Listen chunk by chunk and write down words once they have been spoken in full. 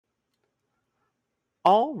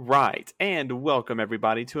All right, and welcome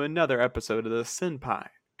everybody to another episode of the Senpai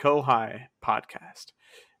Kohai podcast.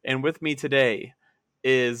 And with me today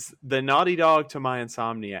is the Naughty Dog to my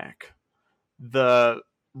Insomniac, the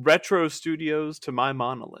Retro Studios to my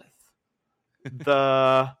Monolith,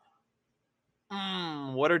 the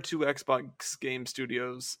what are two Xbox game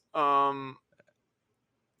studios? I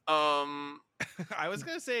was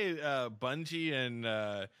gonna say Bungie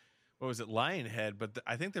and what was it, Lionhead, but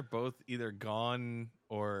I think they're both either gone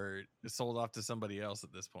or sold off to somebody else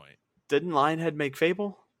at this point. Didn't Lionhead make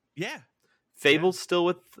Fable? Yeah, Fable's still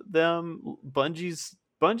with them.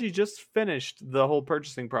 Bungie just finished the whole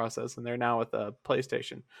purchasing process, and they're now with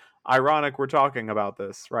PlayStation. Ironic, we're talking about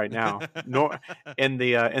this right now. In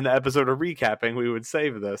the episode of recapping, we would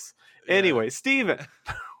save this anyway. Steven,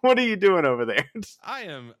 what are you doing over there? I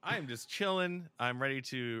am just chilling. I'm ready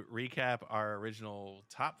to recap our original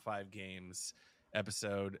top 5 games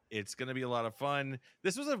episode. It's going to be a lot of fun.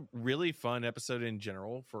 This was a really fun episode in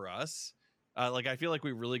general for us. I feel like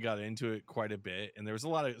we really got into it quite a bit, and there was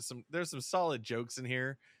there's some solid jokes in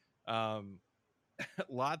here.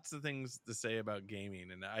 Lots of things to say about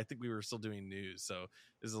gaming, and I think we were still doing news, so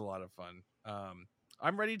this is a lot of fun.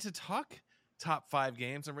 I'm ready to talk top 5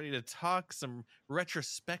 games. I'm ready to talk some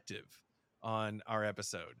retrospective on our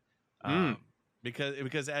episode,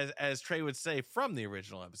 because as Trey would say from the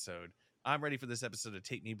original episode, I'm ready for this episode to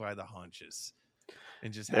take me by the haunches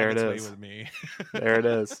and just have its way with me. There it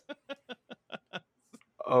is.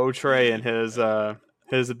 Oh, Trey and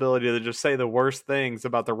his ability to just say the worst things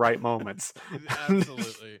about the right moments.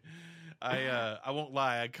 Absolutely. I won't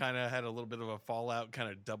lie. I kind of had a little bit of a Fallout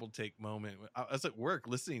kind of double take moment. I was at work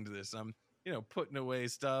listening to this. I'm, putting away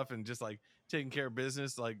stuff and just like taking care of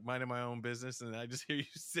business, like minding my own business. And I just hear you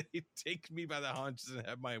say, take me by the haunches and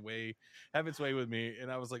have its way with me.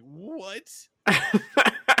 And I was like, what?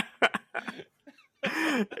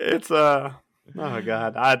 It's oh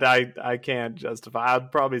god, I can't justify.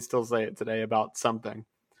 I'd probably still say it today about something.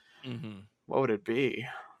 What would it be?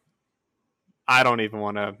 I don't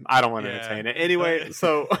want to entertain it anyway.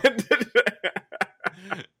 So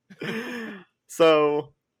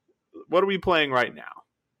what are we playing right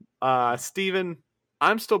now? Steven,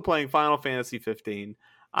 I'm still playing Final Fantasy 15.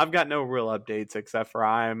 I've got no real updates except for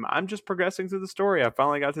I'm just progressing through the story. I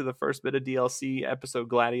finally got through the first bit of DLC, episode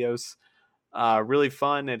Gladios. Really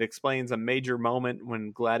fun. It explains a major moment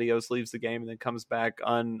when Gladios leaves the game and then comes back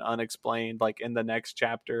unexplained, like in the next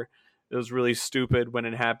chapter. It was really stupid when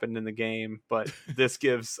it happened in the game, but this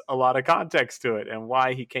gives a lot of context to it and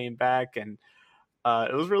why he came back, and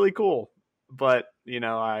it was really cool. But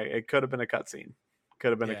it could have been a cutscene. A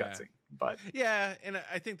cutscene. But yeah, and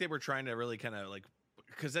I think they were trying to really kind of like,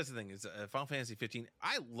 because that's the thing is Final Fantasy 15.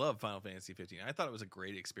 I love Final Fantasy 15. I thought it was a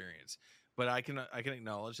great experience. But I can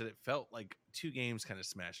acknowledge that it felt like 2 games kind of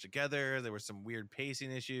smashed together. There were some weird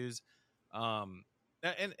pacing issues, and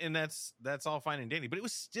that's all fine and dandy. But it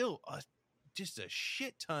was still just a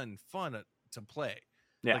shit ton fun to play.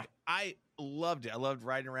 Yeah, like I loved it. I loved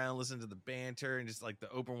riding around, listening to the banter, and just like the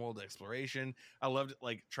open world exploration. I loved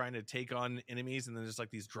like trying to take on enemies, and then just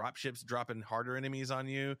like these drop ships dropping harder enemies on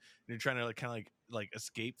you, and you're trying to like kind of like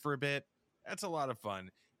escape for a bit. That's a lot of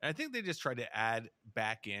fun. And I think they just tried to add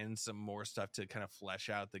back in some more stuff to kind of flesh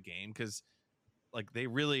out the game, because like they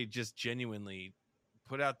really just genuinely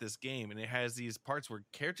put out this game, and it has these parts where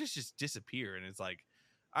characters just disappear, and it's like,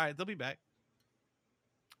 all right, they'll be back.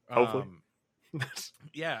 Hopefully.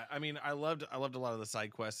 Yeah, I mean, I loved a lot of the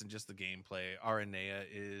side quests and just the gameplay. Aranea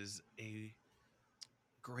is a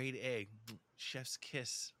grade A chef's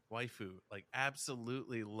kiss waifu. Like,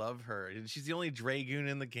 absolutely love her, and she's the only Dragoon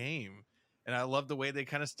in the game. And I love the way they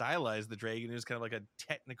kind of stylized the Dragon. It was kind of like a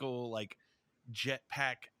technical, like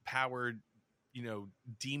jetpack powered,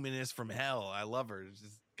 demoness from hell. I love her. It's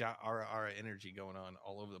just got Ara energy going on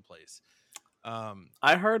all over the place.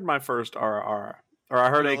 I heard my first Ara, or I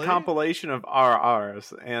heard a compilation of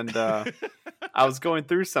Aras, and I was going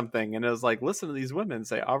through something, and it was like, listen to these women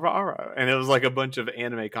say Ara, and it was like a bunch of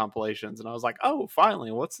anime compilations, and I was like, oh,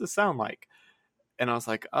 finally, what's this sound like? And I was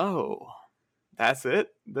like, oh, that's it.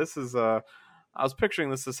 This is I was picturing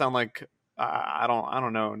this to sound like I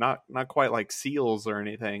don't know, not quite like Seals or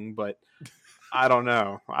anything, but I don't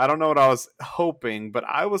know what I was hoping, but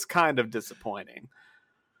I was kind of disappointing.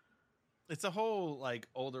 It's a whole like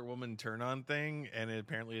older woman turn on thing, and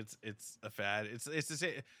apparently it's a fad. It's to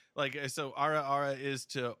say like, so Ara is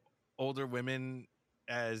to older women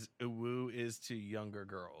as Uwu is to younger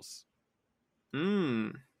girls.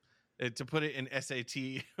 To put it in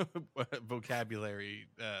SAT vocabulary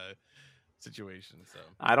situation. So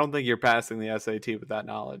I don't think you're passing the SAT with that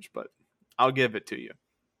knowledge, but I'll give it to you.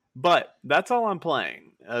 But that's all I'm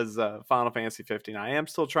playing as Final Fantasy 15. I am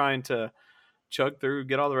still trying to chug through,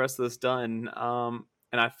 get all the rest of this done.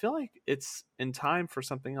 And I feel like it's in time for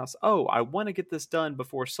something else. Oh, I want to get this done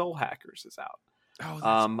before Soul Hackers is out. Oh,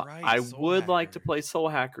 that's right. I Soul would like to play Hackers. Soul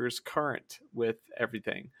Hackers current with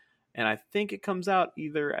everything. And I think it comes out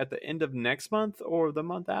either at the end of next month or the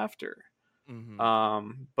month after.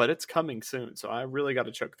 Mm-hmm. But it's coming soon, so I really got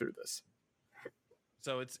to chug through this.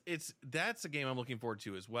 So it's that's a game I'm looking forward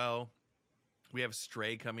to as well. We have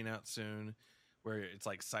Stray coming out soon, where it's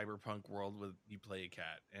like cyberpunk world with you play a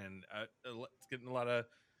cat, and it's getting a lot of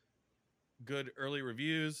good early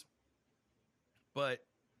reviews. But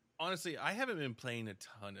honestly, I haven't been playing a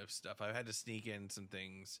ton of stuff. I've had to sneak in some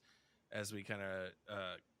things as we kind of,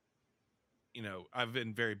 I've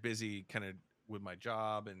been very busy kind of with my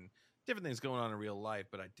job and different things going on in real life.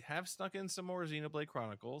 But I have snuck in some more Xenoblade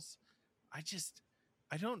Chronicles.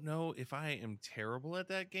 I don't know if I am terrible at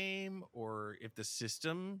that game or if the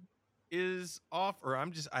system is off or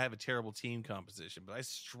I have a terrible team composition, but I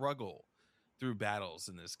struggle through battles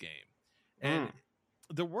in this game. And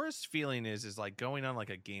the worst feeling is like going on like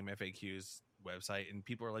a game FAQs website and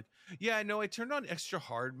people are like, yeah, I know I turned on extra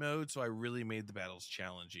hard mode, so I really made the battles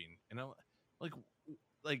challenging. And I'm like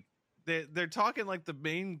they're talking like the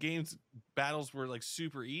main game's battles were like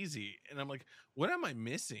super easy, and I'm like, what am I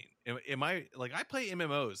missing? Am I like, I play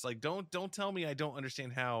MMOs, like don't tell me I don't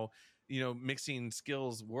understand how mixing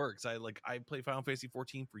skills works. I played Final Fantasy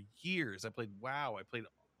 14 for years. I played WoW. I played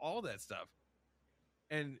all that stuff,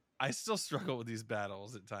 and I still struggle with these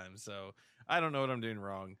battles at times. So I don't know what I'm doing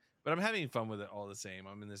wrong, but I'm having fun with it all the same.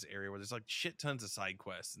 I'm in this area where there's like shit tons of side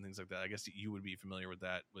quests and things like that. I guess you would be familiar with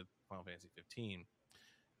that with Final Fantasy 15.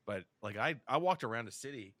 But like I walked around a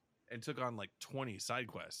city and took on like 20 side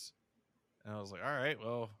quests. And I was like, all right,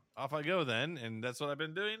 well, off I go then. And that's what I've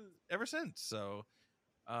been doing ever since. So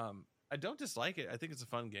I don't dislike it. I think it's a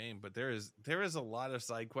fun game, but there is a lot of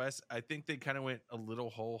side quests. I think they kind of went a little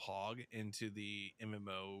whole hog into the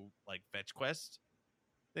MMO like fetch quest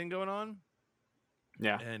thing going on.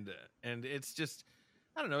 Yeah. And it's just,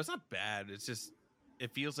 I don't know, it's not bad. It's just,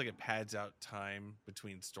 it feels like it pads out time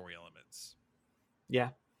between story elements. Yeah.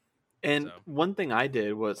 And one thing I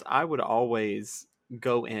did was I would always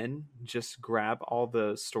go in, just grab all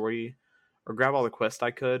the story or grab all the quests I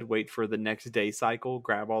could, wait for the next day cycle,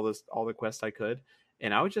 grab all the quests I could,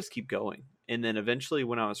 and I would just keep going. And then eventually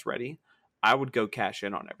when I was ready, I would go cash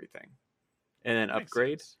in on everything and then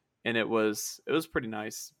upgrade. And it was pretty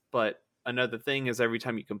nice. But another thing is every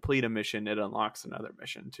time you complete a mission, it unlocks another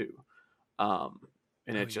mission too.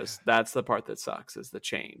 And that's the part that sucks, is the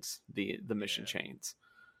chains, the mission chains.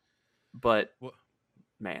 But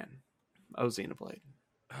man, Xenoblade.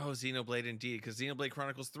 Xenoblade indeed, because Xenoblade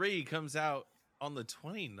Chronicles 3 comes out on the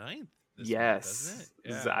 29th yes, month,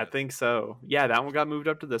 doesn't it? Yeah, I think so. Yeah, that one got moved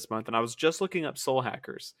up to this month, and I was just looking up Soul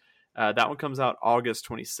Hackers. That one comes out August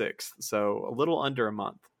 26th, so a little under a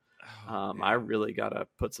month. I really gotta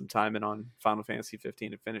put some time in on Final Fantasy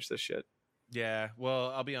 15 to finish this shit. Yeah, well,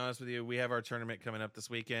 I'll be honest with you. We have our tournament coming up this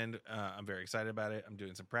weekend. I'm very excited about it. I'm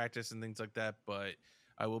doing some practice and things like that, but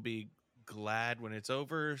I will be glad when it's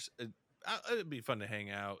over. It'd be fun to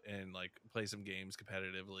hang out and like play some games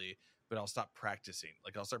competitively, but I'll stop practicing.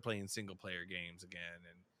 Like I'll start playing single player games again.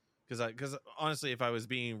 And because honestly, if I was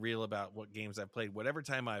being real about what games I've played, whatever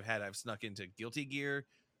time I've snuck into Guilty Gear,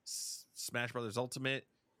 Smash Brothers Ultimate,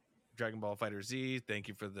 Dragon Ball Fighter Z. Thank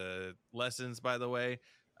you for the lessons, by the way.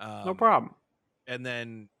 No problem. And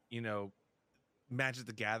then, Magic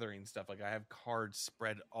the Gathering stuff. Like I have cards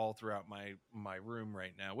spread all throughout my room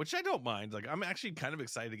right now, which I don't mind. Like I'm actually kind of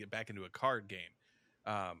excited to get back into a card game.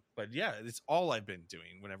 But yeah, it's all I've been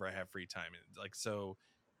doing whenever I have free time. And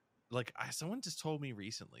someone just told me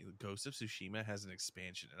recently, Ghost of Tsushima has an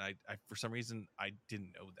expansion, and I for some reason I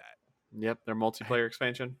didn't know that. Yep, their multiplayer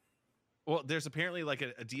expansion. Well, there's apparently like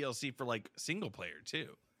a DLC for like single player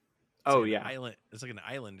too. Island. It's like an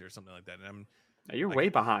island or something like that. And you're way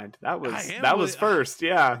behind. That was first.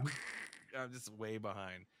 Yeah. I'm just way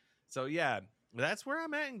behind. So yeah, that's where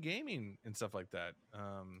I'm at in gaming and stuff like that.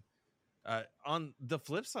 On the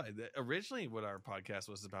flip side, originally what our podcast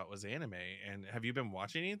was about was anime. And have you been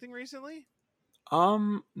watching anything recently?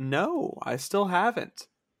 No, I still haven't.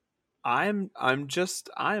 I'm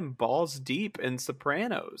balls deep in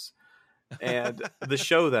Sopranos. And the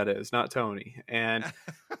show, that is, not Tony. And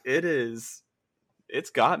it's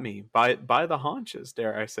got me by the haunches,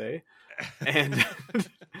 dare I say. And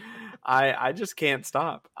I just can't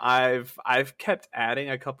stop. I've kept adding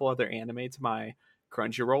a couple other anime to my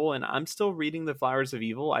Crunchyroll, and I'm still reading The Flowers of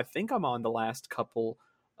Evil. I think I'm on the last couple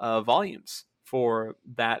volumes for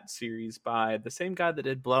that series by the same guy that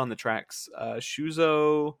did Blood on the Tracks,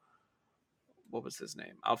 Shuzo. What was his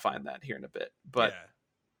name? I'll find that here in a bit. But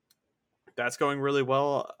that's going really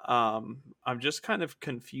well. I'm just kind of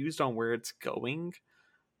confused on where it's going.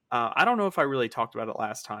 I don't know if I really talked about it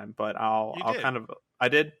last time, but I'll kind of. I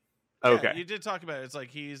did. Okay, yeah, you did talk about it. It's like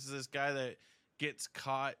he's this guy that gets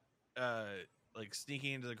caught like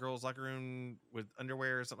sneaking into the girls' locker room with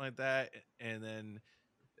underwear or something like that, and then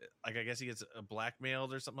like I guess he gets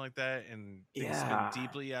blackmailed or something like that, and things spin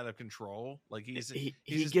deeply out of control. Like he's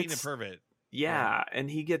just being a pervert. Yeah, and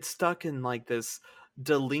he gets stuck in like this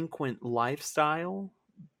delinquent lifestyle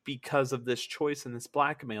because of this choice and this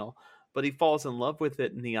blackmail, but he falls in love with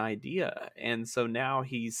it and the idea, and so now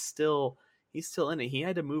he's still in it. He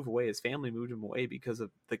had to move away. His family moved him away because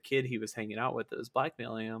of the kid he was hanging out with that was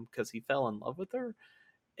blackmailing him because he fell in love with her.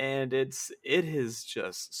 And it has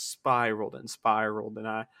just spiraled, and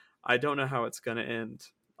I don't know how it's going to end.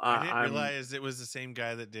 I didn't realize it was the same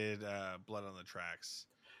guy that did Blood on the Tracks.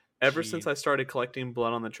 Ever since I started collecting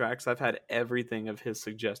Blood on the Tracks, I've had everything of his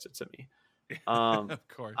suggested to me. Of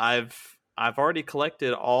course. I've already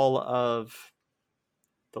collected all of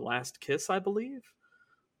The Last Kiss, I believe.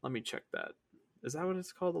 Let me check that. Is that what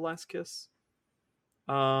it's called? The Last Kiss?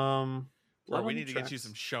 Bro, we need to get you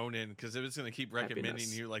some shonen because it was going to keep recommending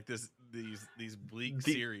you like these bleak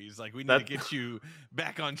series. Like we need to get you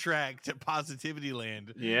back on track to positivity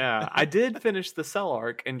land. Yeah, I did finish the Cell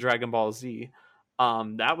arc in Dragon Ball Z.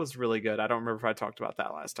 That was really good. I don't remember if I talked about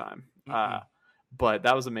that last time. But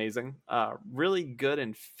that was amazing. Really good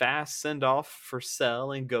and fast send off for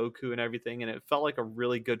Cell and Goku and everything, and it felt like a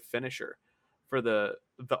really good finisher for the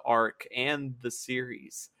arc and the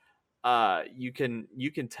series. You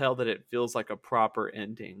can tell that it feels like a proper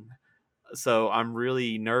ending. So I'm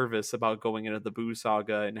really nervous about going into the Buu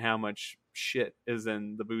saga and how much shit is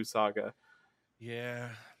in the Buu saga. Yeah.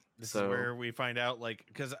 This is where we find out, like,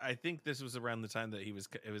 because I think this was around the time that it was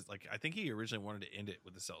like, I think he originally wanted to end it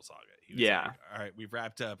with the Cell saga. He was like, all right, we've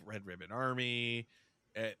wrapped up Red Ribbon Army,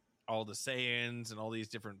 all the Saiyans and all these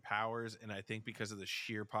different powers. And I think because of the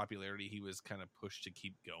sheer popularity, he was kind of pushed to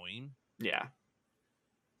keep going. Yeah.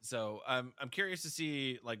 So I'm curious to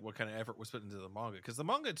see like what kind of effort was put into the manga, because the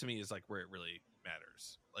manga to me is like where it really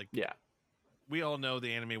matters. Like, yeah, we all know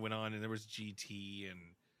the anime went on and there was GT and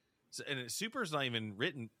Super's not even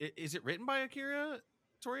written. Is it written by Akira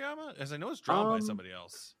Toriyama? As I know, it's drawn by somebody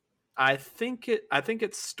else. I think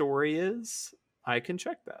its story is. I can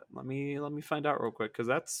check that. Let me find out real quick because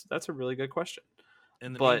that's a really good question.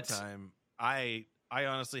 In the meantime, I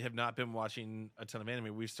honestly have not been watching a ton of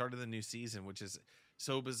anime. We've started the new season, which is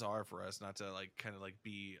so bizarre for us not to like kind of like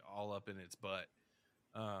be all up in its butt.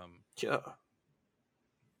 Yeah.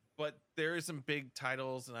 But there is some big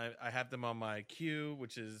titles, and I have them on my queue,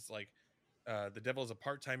 which is like The Devil is a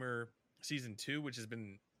Part-Timer season 2, which has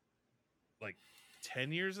been like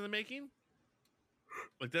 10 years in the making.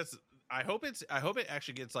 Like I hope it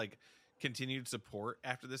actually gets like continued support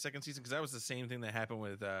after the second season, because that was the same thing that happened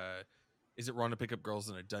with Is It Wrong to Pick Up Girls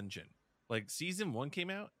in a Dungeon? Like season 1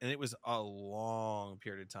 came out and it was a long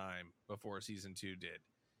period of time before season 2 did.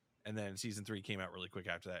 And then season 3 came out really quick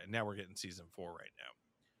after that. And now we're getting season 4 right now.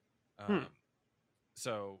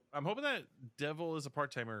 So I'm hoping that Devil is a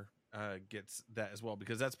Part-Timer gets that as well,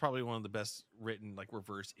 because that's probably one of the best written like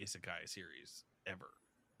reverse isekai series ever.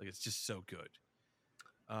 Like it's just so good.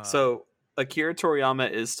 So Akira Toriyama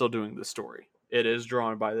is still doing the story. It is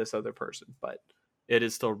drawn by this other person, but it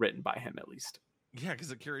is still written by him at least. Yeah, because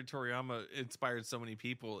Akira Toriyama inspired so many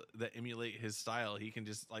people that emulate his style. He can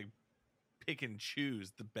just like pick and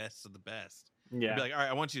choose the best of the best. Yeah. He'd be like, all right,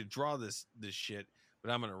 I want you to draw this shit,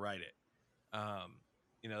 but I'm gonna write it.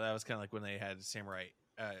 That was kind of like when they had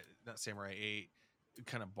not Samurai 8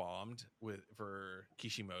 kind of bombed for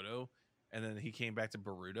Kishimoto, and then he came back to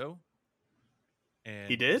Boruto. And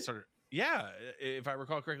he did? Yeah, if I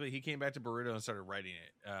recall correctly, he came back to Boruto and started writing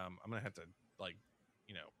it. I'm gonna have to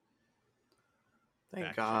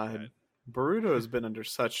Thank God. Boruto has been under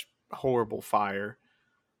such horrible fire.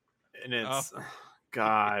 And it's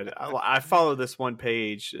God. I follow this one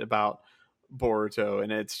page about Boruto and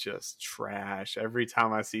it's just trash. Every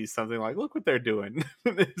time I see something like, look what they're doing.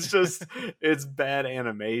 It's bad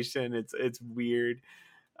animation. It's weird.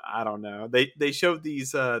 I don't know. They showed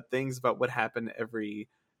these things about what happened every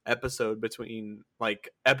episode between like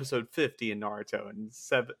episode 50 in Naruto and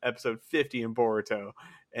episode 50 in Boruto,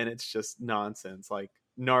 and it's just nonsense. Like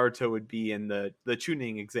Naruto would be in the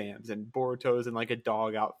tuning exams and Boruto's in like a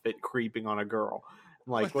dog outfit creeping on a girl.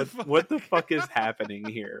 I'm like, what the fuck is happening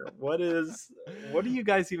here? What are you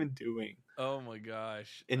guys even doing? Oh my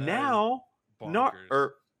gosh. And now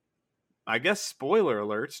I guess spoiler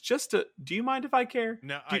alerts. Do you mind if I care?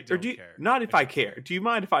 No, I don't care. Not if I care. Do you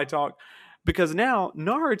mind if I talk? Because now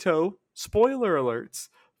Naruto spoiler alerts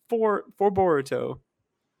for Boruto.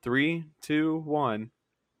 3, 2, 1.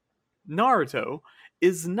 Naruto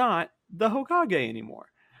is not the Hokage anymore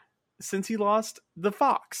since he lost the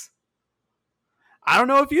fox. I don't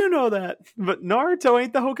know if you know that, but Naruto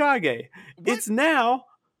ain't the Hokage. What? It's now.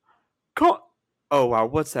 Oh wow,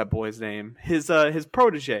 what's that boy's name? His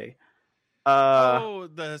protege.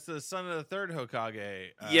 The son of the third Hokage.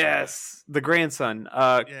 Yes, the grandson.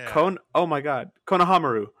 Yeah. Oh my God,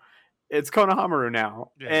 Konohamaru. It's Konohamaru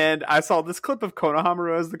now, Yeah. and I saw this clip of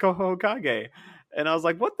Konohamaru as the Hokage, and I was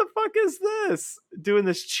like, "What the fuck is this? Doing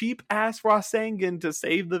this cheap ass Rasengan to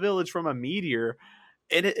save the village from a meteor?"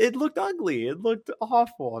 And it looked ugly. It looked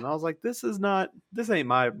awful, and I was like, "This ain't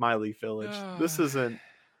my Leaf Village. This isn't."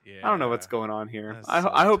 Yeah. I don't know what's going on here. That's I so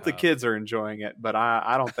hope the tough. kids are enjoying it, but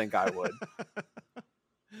I don't think I would.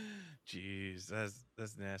 Jeez,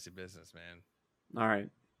 that's nasty business, man. All right,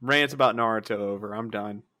 rant about Naruto over. I'm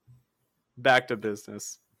done. Back to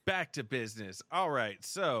business. Back to business. All right,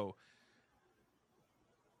 so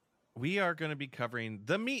we are going to be covering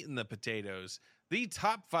the meat and the potatoes, the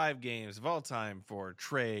top 5 games of all time for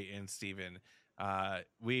Trey and Steven.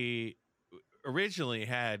 We originally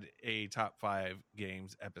had a top 5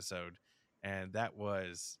 games episode, and that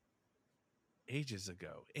was ages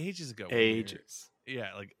ago. Ages.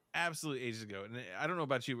 Yeah, like absolute ages ago. And I don't know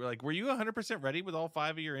about you, like, were you 100% ready with all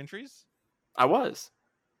 5 of your entries? I was.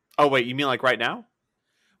 Oh wait, you mean like right now?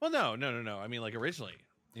 Well, no. I mean, like originally.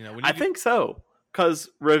 You know, when I think so. Because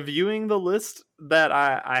reviewing the list that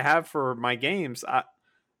I have for my games,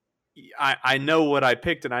 I know what I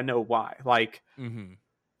picked and I know why. Like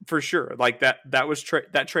for sure. Like that was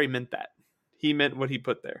that Trey meant that. He meant what he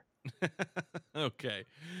put there. Okay,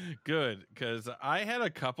 good. Because I had a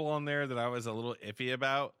couple on there that I was a little iffy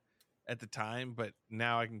about at the time, but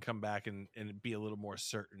now I can come back and be a little more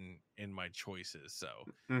certain in my choices. So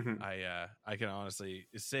I can honestly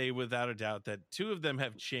say without a doubt that 2 of them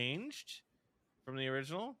have changed from the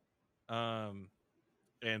original, and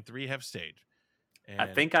 3 have stayed. And I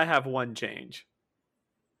think I have 1 change.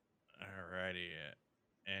 Alrighty.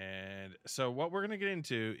 And so what we're going to get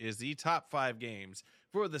into is the top 5 games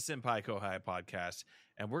for the Senpai Kohai podcast.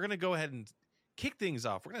 And we're going to go ahead and kick things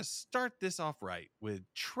off. We're going to start this off right with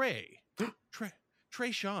Trey.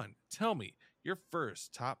 Trey Sean, tell me your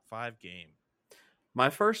first top 5 game. My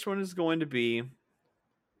first one is going to be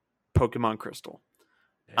Pokemon Crystal.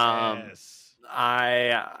 Yes.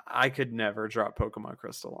 I could never drop Pokemon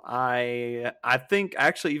Crystal. I think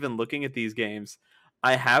actually even looking at these games,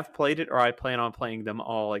 I have played it or I plan on playing them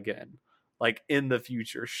all again. Like in the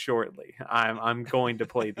future, shortly. I'm going to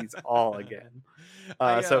play these all again.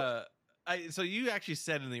 So you actually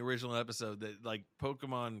said in the original episode that like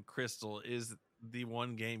Pokemon Crystal is the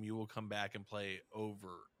one game you will come back and play over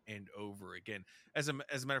and over again. As a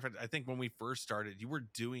matter of fact, I think when we first started, you were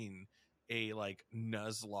doing a like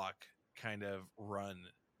Nuzlocke kind of run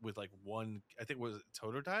with like one, I think was it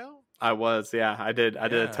Totodile? I was, yeah. I did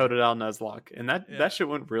a Totodile Nuzlocke, and that shit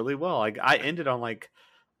went really well. Like I ended on like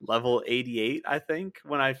level 88, I think,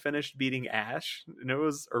 when I finished beating Ash, and it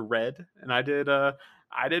was or Red, and I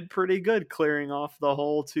did pretty good clearing off the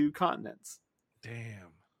whole 2 continents.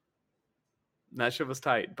 Damn. That shit was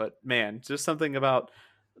tight, but man, just something about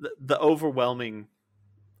the overwhelming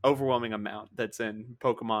amount that's in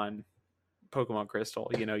Pokemon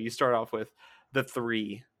Crystal. You know, you start off with the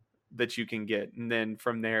 3 that you can get, and then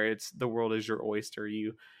from there it's the world is your oyster.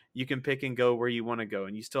 You can pick and go where you want to go,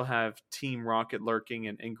 and you still have Team Rocket lurking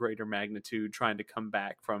in greater magnitude trying to come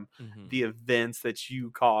back from the events that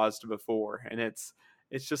you caused before, and it's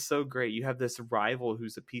just so great. You have this rival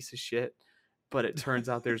who's a piece of shit, but it turns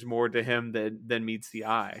out there's more to him than meets the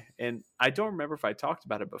eye. And I don't remember if I talked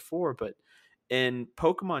about it before, but in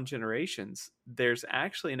Pokemon Generations, there's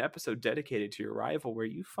actually an episode dedicated to your rival where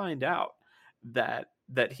you find out that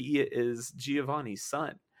he is Giovanni's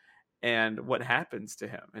son and what happens to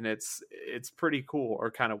him. And it's pretty cool, or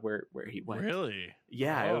kind of where he went. Really?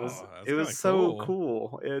 Yeah, it was so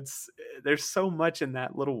cool. There's so much in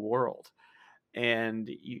that little world. And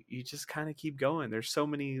you just kind of keep going. There's so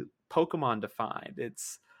many Pokemon to find.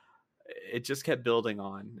 It just kept building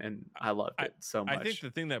on, and I loved it so much. I think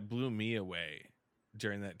the thing that blew me away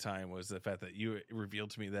during that time was the fact that you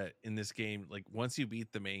revealed to me that in this game, like once you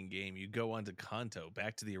beat the main game, you go on to Kanto,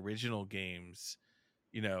 back to the original games,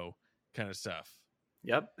 you know, kind of stuff.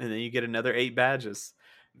 Yep. And then you get another 8 badges.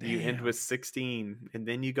 Damn. You end with 16, and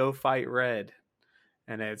then you go fight Red,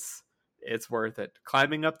 and it's worth it.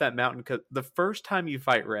 Climbing up that mountain, because the first time you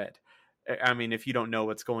fight Red, I mean, if you don't know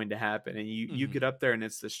what's going to happen, and you Mhm. get up there and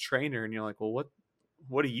it's this trainer, and you're like, well,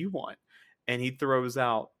 what do you want? And he throws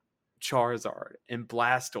out Charizard and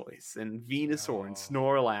Blastoise and Venusaur and Oh,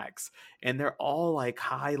 Snorlax, and they're all like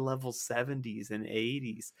high level 70s and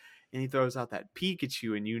 80s. And he throws out that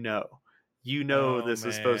Pikachu, and you know oh this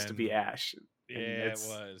is supposed to be man. Ash, and Yeah, it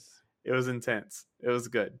was. it was intense. It was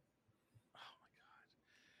good,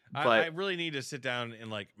 I but really need to sit down and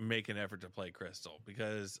like make an effort to play Crystal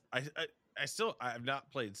because I've not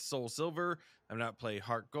played Soul Silver, I've not played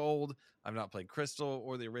Heart Gold, I've not played Crystal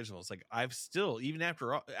or the originals. Like I've still, even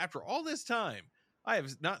after all this time, I have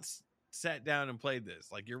not sat down and played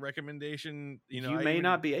this. Like your recommendation, you I may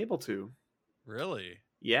not even be able to. really.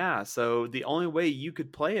 Yeah, so the only way you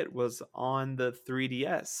could play it was on the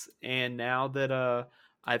 3DS, and now that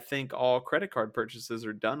I think all credit card purchases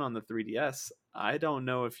are done on the 3DS, I don't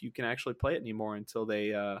know if you can actually play it anymore until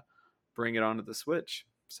they bring it onto the Switch.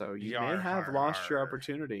 So you may Yar have har lost your har.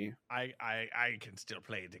 opportunity. I can still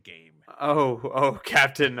play the game. Oh,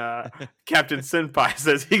 Captain Senpai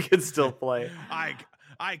says he can still play.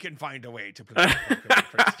 I can find a way to play Pokemon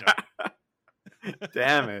Crystal.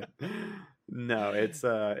 Damn it. No, it's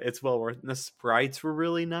well worth. And the sprites were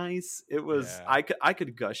really nice. It was Yeah. I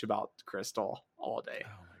could gush about Crystal all day.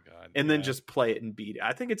 Oh my god. And then yeah. just play it and beat it.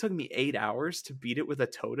 I think it took me 8 hours to beat it with a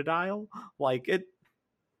Totodile. Like it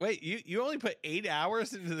Wait, you only put 8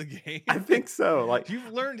 hours into the game? I think so. Like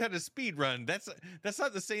You've learned how to speed run. That's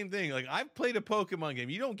not the same thing. Like I've played a Pokemon game.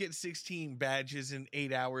 You don't get 16 badges in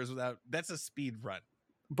 8 hours without. That's a speed run.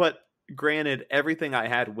 but granted, everything I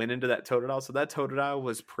had went into that Totodile, so that Totodile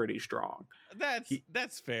was pretty strong.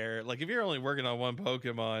 That's fair. Like if you're only working on one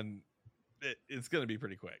Pokemon, it's gonna be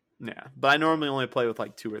pretty quick. Yeah. But I normally only play with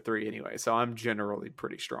like 2 or 3 anyway, so I'm generally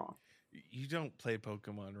pretty strong. You don't play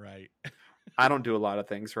Pokemon right. I don't do a lot of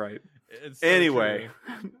things right. It's so Anyway,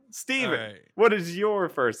 true. Steven, All right. what is your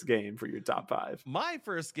first game for your top 5? My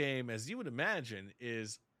first game, as you would imagine,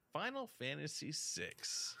 is Final Fantasy VI.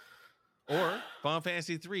 Or Final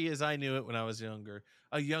Fantasy 3 as I knew it when I was younger.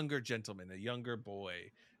 A younger gentleman, a younger boy,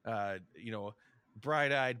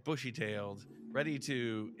 bright-eyed, bushy-tailed, ready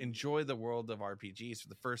to enjoy the world of RPGs for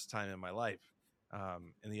the first time in my life.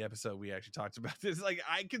 In the episode we actually talked about this. Like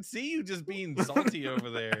I could see you just being salty over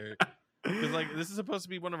there. Because like this is supposed to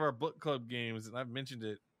be one of our book club games, and I've mentioned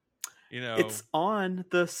it. It's on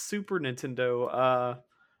the Super Nintendo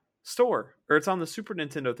store, or it's on the Super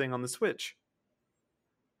Nintendo thing on the Switch.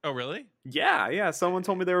 Oh really? Yeah. Someone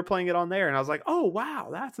told me they were playing it on there, and I was like, "Oh wow,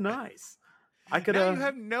 that's nice." I could. Now you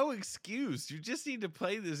have no excuse. You just need to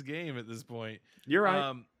play this game at this point. You're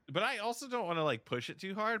right. But I also don't want to like push it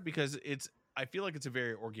too hard because I feel like it's a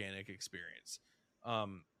very organic experience.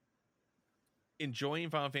 Enjoying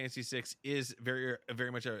Final Fantasy VI is very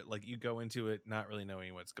much like you go into it not really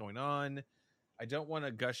knowing what's going on. I don't want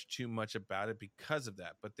to gush too much about it because of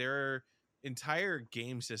that, but there are entire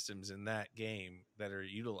game systems in that game that are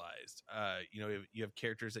utilized. You have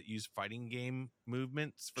characters that use fighting game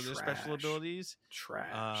movements for their special abilities.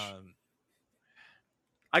 Trash.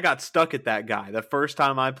 I got stuck at that guy the first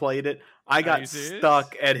time I played it. I got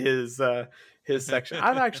stuck at his section.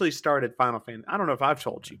 I've actually started Final Fantasy. I don't know if I've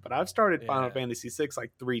told you, but I've started Final Fantasy 6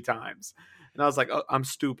 like 3 times. And I was like, oh, I'm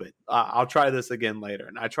stupid. I'll try this again later.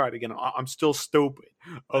 And I tried again. I'm still stupid.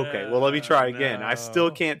 Okay, well, let me try again. No. I still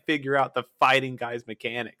can't figure out the fighting guy's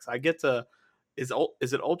mechanics. I get to, is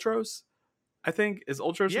it Ultros? I think is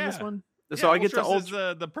Ultros in this one. So I get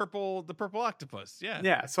to the purple octopus.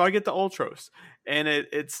 Yeah. So I get the Ultros, and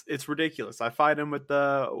it's ridiculous. I fight him with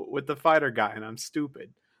the fighter guy, and I'm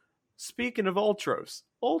stupid. Speaking of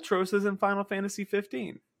Ultros is in Final Fantasy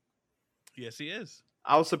 15. Yes, he is.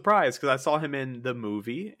 I was surprised because I saw him in the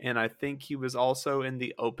movie, and I think he was also in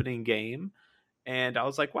the opening game. And I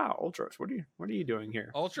was like, "Wow, Ultros, what are you doing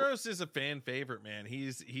here?" Ultros is a fan favorite, man.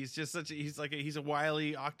 He's just he's a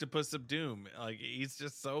wily octopus of doom. Like he's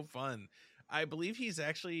just so fun. I believe he's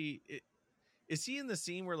actually is he in the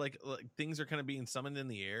scene where like things are kind of being summoned in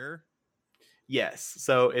the air? Yes.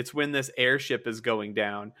 So it's when this airship is going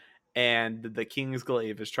down, and the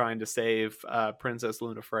Kingsglaive is trying to save Princess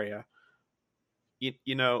Lunafreya.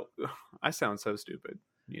 You know, I sound so stupid.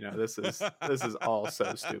 This is all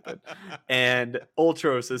so stupid. And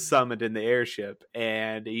Ultros is summoned in the airship,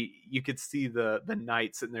 and you could see the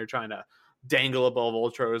knight sitting there trying to dangle above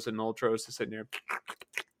Ultros, and Ultros is sitting there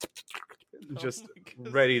just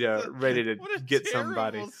ready to get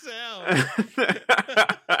somebody.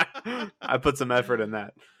 I put some effort in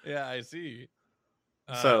that. Yeah, I see.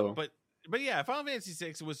 But yeah, Final Fantasy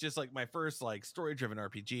VI was just like my first like story driven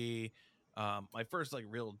RPG. My first like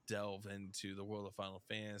real delve into the world of Final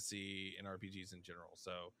Fantasy and RPGs in general.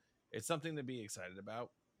 So It's something to be excited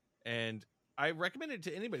about, and I recommend it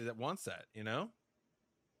to anybody that wants that.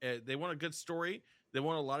 They want a good story. They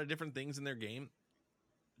want a lot of different things in their game.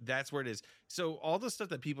 That's where it is. So all the stuff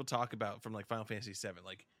that people talk about from like Final Fantasy VII,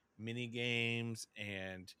 like mini games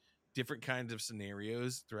and different kinds of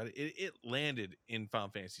scenarios throughout it landed in Final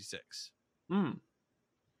Fantasy VI.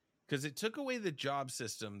 Because it took away the job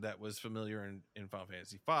system that was familiar in Final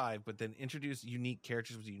Fantasy V, but then introduced unique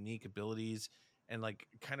characters with unique abilities and like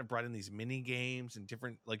kind of brought in these mini games and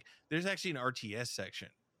different, like there's actually an RTS section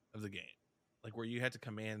of the game, like where you had to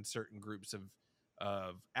command certain groups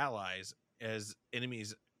of allies as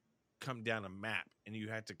enemies come down a map, and you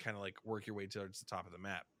had to kind of like work your way towards the top of the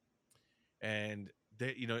map. And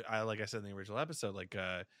they, like I said in the original episode, like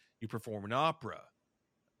you perform an opera.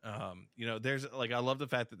 There's like, I love the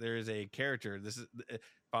fact that there is a character. This is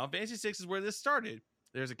Final Fantasy VI is where this started.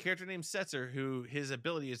 There's a character named Setzer who his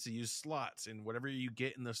ability is to use slots, and whatever you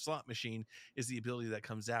get in the slot machine is the ability that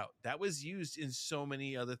comes out. That was used in so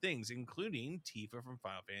many other things, including Tifa from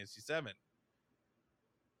Final Fantasy VII.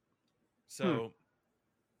 So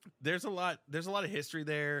there's a lot of history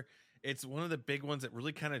there. It's one of the big ones that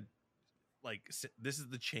really kind of like, this is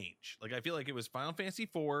the change. Like, I feel like it was Final Fantasy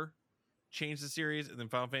IV changed the series, and then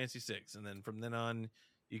Final Fantasy VI, and then from then on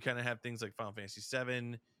you kind of have things like Final Fantasy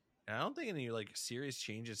VII, and I don't think any like serious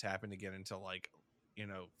changes happened again until like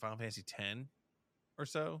Final Fantasy X or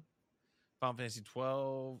so, Final Fantasy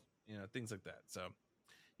 12, things like that. So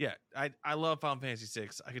yeah, I love Final Fantasy VI.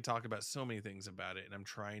 I could talk about so many things about it, and I'm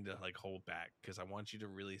trying to like hold back because I want you to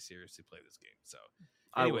really seriously play this game. So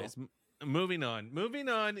anyways, moving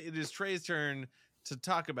on, it is Trey's turn to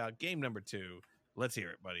talk about game number 2. Let's hear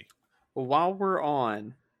it, buddy. Well, while we're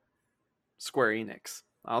on Square Enix,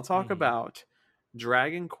 I'll talk about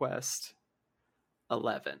Dragon Quest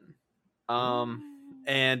 11.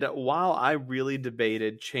 And while I really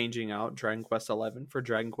debated changing out Dragon Quest 11 for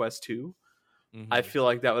Dragon Quest 2, I feel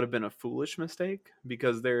like that would have been a foolish mistake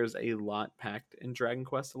because there's a lot packed in Dragon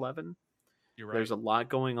Quest 11. You're right. There's a lot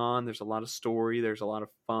going on. There's a lot of story. There's a lot of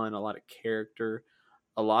fun, a lot of character,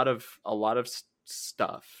 a lot of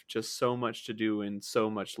stuff. Just so much to do and so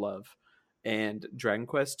much love. And Dragon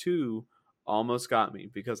Quest 2 almost got me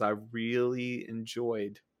because I really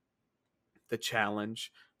enjoyed the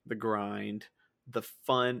challenge, the grind, the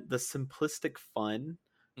fun, the simplistic fun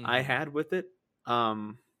I had with it.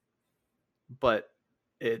 But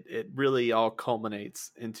it really all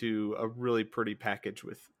culminates into a really pretty package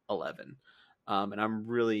with 11. And I'm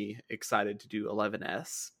really excited to do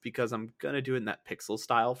 11S because I'm going to do it in that pixel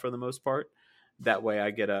style for the most part. That way I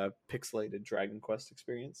get a pixelated Dragon Quest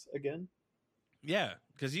experience again. Yeah,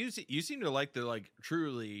 because you seem to like the like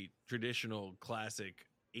truly traditional classic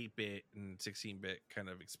 8-bit and 16-bit kind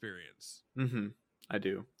of experience. I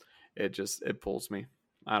do. It pulls me.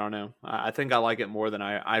 I don't know. I think I like it more than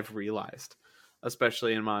I've realized,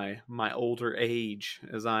 especially in my older age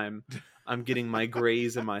as I'm getting my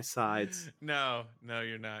grays in my sides. No,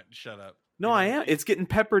 you're not. Shut up. No, I am. It's getting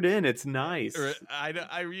peppered in. It's nice. You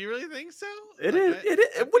really think so? It is.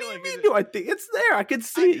 What do you mean? Do I think it's there? I can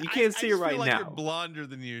see it. You can't see it right now. You're blonder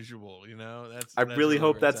than usual. I really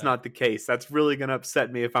hope that's not the case. That's really gonna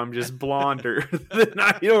upset me if I'm just blonder than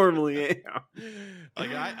I normally am. Like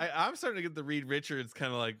I'm starting to get the Reed Richards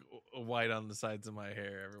kind of like white on the sides of my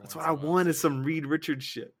hair. That's what I want is some Reed Richards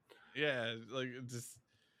shit. Yeah, like just.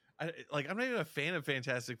 I'm not even a fan of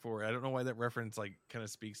Fantastic Four. I don't know why that reference like kind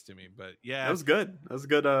of speaks to me, but yeah, that was good. That was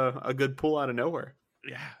good. A good pull out of nowhere.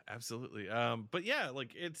 Yeah, absolutely. But yeah,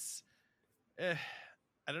 like it's, I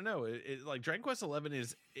don't know. It like Dragon Quest 11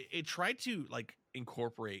 is it tried to like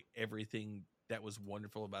incorporate everything that was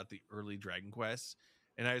wonderful about the early Dragon Quests,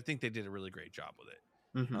 and I think they did a really great job with it.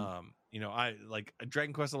 I like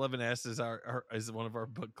Dragon Quest 11S is one of our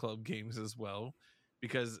book club games as well.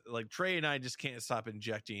 Because like Trey and I just can't stop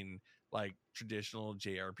injecting like traditional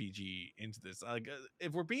JRPG into this. Like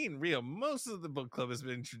if we're being real, most of the book club has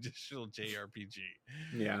been traditional JRPG.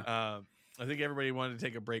 Yeah. I think everybody wanted to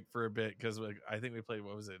take a break for a bit because like I think we played,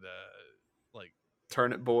 what was it? Like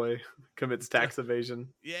Turnip Boy commits tax evasion.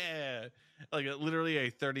 Yeah, like literally a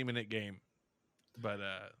 30-minute game. But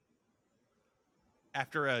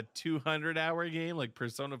after a 200-hour game like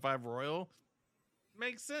Persona 5 Royal,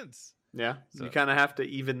 makes sense. Yeah, so you kind of have to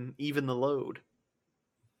even the load.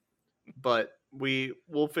 But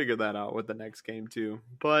we'll figure that out with the next game too.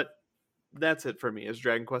 But that's it for me, is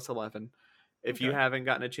Dragon Quest 11. If you haven't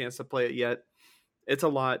gotten a chance to play it yet, it's a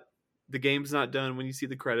lot. The game's not done when you see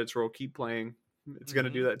the credits roll. Keep playing. It's going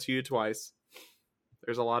to do that to you twice.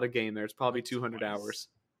 There's a lot of game there. It's probably 200 hours.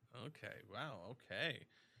 Okay. Wow. Okay.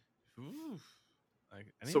 Ooh.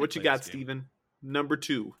 So what you got, Steven? Number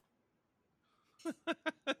 2.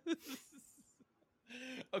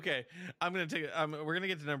 Okay, I'm gonna take it. We're gonna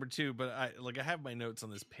get to number 2, but I have my notes on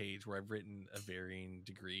this page where I've written a varying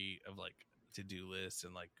degree of like to-do lists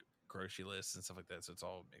and like grocery lists and stuff like that, so it's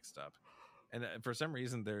all mixed up. And for some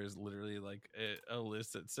reason, there is literally like a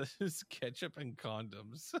list that says ketchup and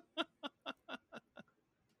condoms.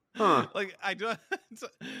 Huh. Like I don't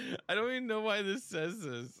even know why this says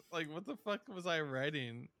this. Like, what the fuck was I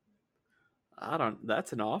writing?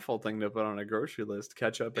 That's an awful thing to put on a grocery list.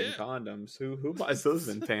 Ketchup and Yeah. condoms. Who buys those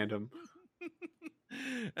in tandem?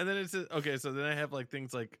 And then it says, okay, so then I have like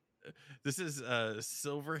things like this is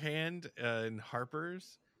Silverhand and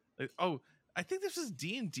Harper's. Like, oh, I think this was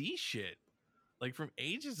D&D shit, like from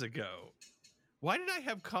ages ago. Why did I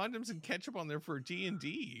have condoms and ketchup on there for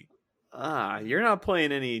D&D? You're not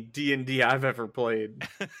playing any D&D I've ever played.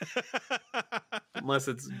 Unless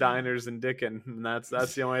it's Diners and Dickin', and that's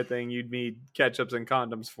the only thing you'd need ketchups and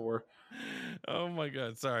condoms for. Oh my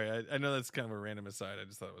god, sorry. I know that's kind of a random aside. I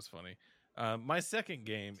just thought it was funny. My second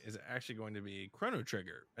game is actually going to be Chrono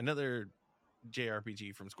Trigger, another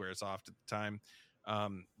JRPG from Squaresoft at the time.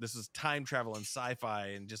 This is time travel and sci-fi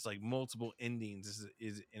and just like multiple endings. This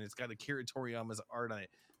is and it's got Akira Toriyama's art on it.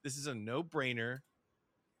 This is a no-brainer,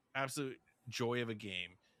 absolute joy of a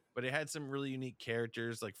game. But it had some really unique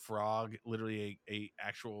characters like Frog, literally a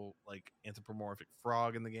actual like anthropomorphic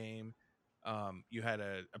frog in the game. You had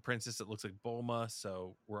a princess that looks like Bulma,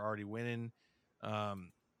 so we're already winning.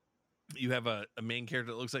 You have a main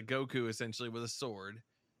character that looks like Goku, essentially with a sword,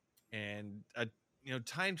 and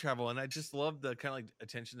time travel. And I just love the kind of like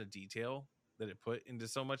attention to detail that it put into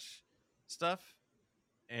so much stuff,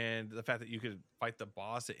 and the fact that you could fight the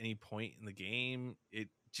boss at any point in the game. It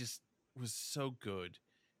just was so good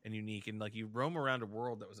and unique, and like you roam around a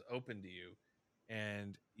world that was open to you,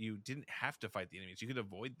 and you didn't have to fight the enemies. You could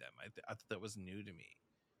avoid them. I thought that was new to me,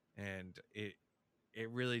 and it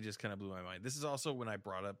really just kind of blew my mind. This is also when I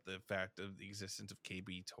brought up the fact of the existence of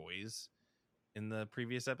KB Toys in the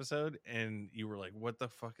previous episode, and you were like, what the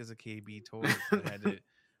fuck is a KB toy?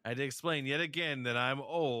 I had to explain yet again that I'm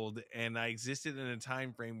old, and I existed in a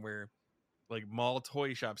time frame where like mall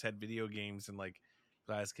toy shops had video games and like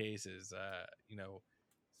glass cases,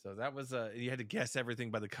 so that was you had to guess everything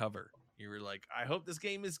by the cover. You were like, I hope this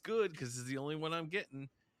game is good because it's the only one I'm getting.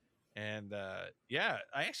 And I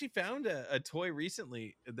actually found a toy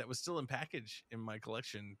recently that was still in package in my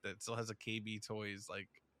collection that still has a KB Toys like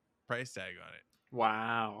price tag on it.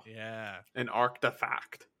 Wow. Yeah. An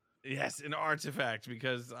artifact. Yes, an artifact,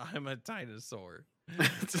 because I'm a dinosaur.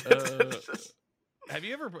 Have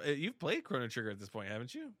you you've played Chrono Trigger at this point,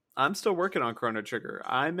 haven't you? I'm still working on Chrono Trigger.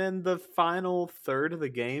 I'm in the final third of the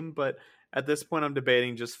game, but at this point I'm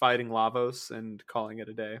debating just fighting Lavos and calling it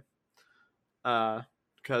a day.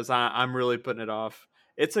 Because I'm really putting it off.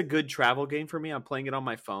 It's a good travel game for me. I'm playing it on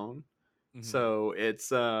my phone. Mm-hmm. So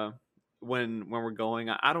it's when we're going,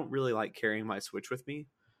 I don't really like carrying my Switch with me.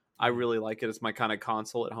 I really like it as my kind of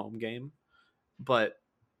console at home game, but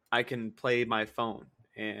I can play my phone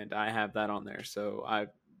and I have that on there. So I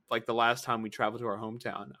like the last time we traveled to our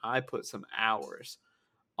hometown, I put some hours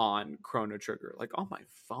on Chrono Trigger, like on my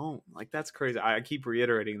phone. Like that's crazy. I keep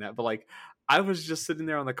reiterating that, but like I was just sitting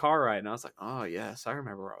there on the car ride and I was like, oh yes, I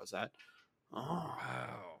remember where I was at. Oh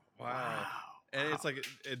wow. And it's like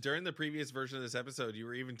during the previous version of this episode, you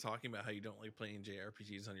were even talking about how you don't like playing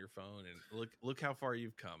JRPGs on your phone, and look how far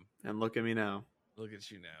you've come. And look at me now. Look at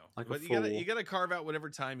you now. Like but you gotta carve out whatever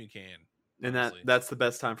time you can. And that's the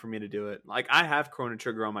best time for me to do it. Like I have Chrono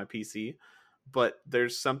Trigger on my PC, but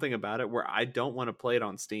there's something about it where I don't want to play it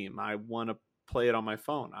on Steam. I want to play it on my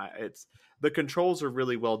phone. It's the controls are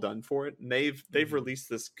really well done for it, and they've released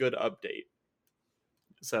this good update,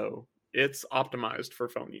 so it's optimized for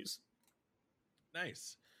phone use.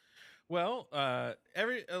 Nice. Well, a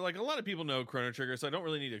lot of people know Chrono Trigger, so I don't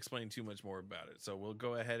really need to explain too much more about it. So we'll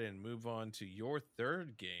go ahead and move on to your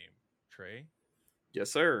third game, Trey.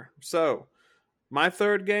 Yes, sir. So my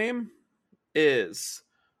third game is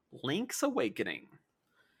Link's Awakening.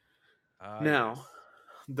 Now,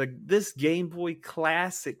 this Game Boy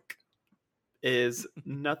Classic is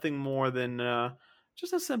nothing more than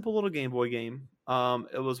just a simple little Game Boy game.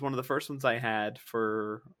 It was one of the first ones I had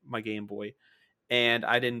for my Game Boy. And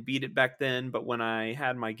I didn't beat it back then, but when I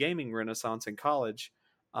had my gaming renaissance in college,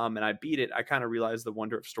 and I beat it, I kind of realized the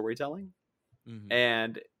wonder of storytelling,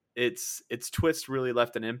 and its twist really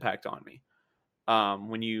left an impact on me.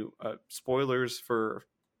 When you spoilers for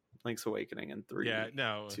Link's Awakening in 3,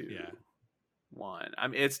 2, 1. I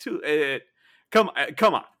mean, it's too. Come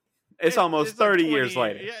on, it's almost 30 years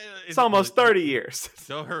later. Yeah, it's almost 30 years.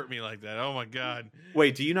 Don't hurt me like that. Oh my god.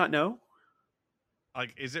 Wait, do you not know?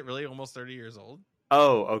 Like, is it really almost 30 years old?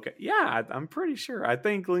 Oh, okay. Yeah, I'm pretty sure. I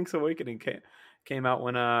think Link's Awakening came out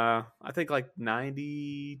when I think like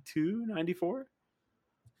 92, 94.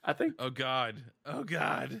 I think. Oh God. Oh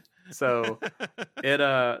God. So it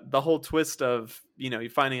the whole twist of, you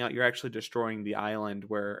finding out you're actually destroying the island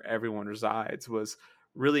where everyone resides was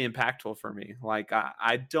really impactful for me. Like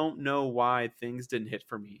I don't know why things didn't hit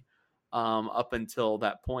for me up until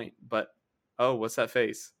that point. But oh, what's that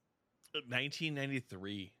face?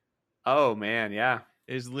 1993 Oh man, yeah.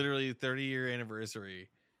 is literally 30-year anniversary,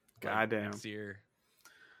 like Goddamn. next year.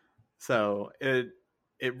 So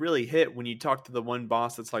it really hit when you talk to the one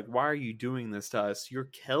boss that's like, "Why are you doing this to us? You're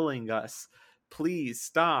killing us. Please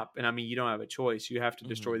stop." And I mean, you don't have a choice. You have to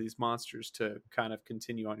destroy Mhm. these monsters to kind of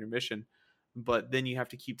continue on your mission. But then you have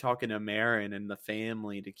to keep talking to Marin and the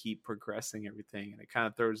family to keep progressing everything, and it kind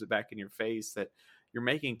of throws it back in your face that you're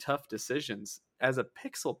making tough decisions as a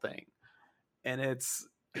pixel thing, and it's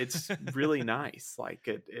really nice. Like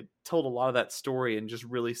it told a lot of that story in just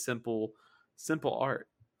really simple art.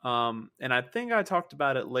 And I think I talked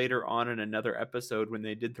about it later on in another episode when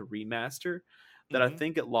they did the remaster, that I Mhm.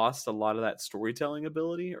 think it lost a lot of that storytelling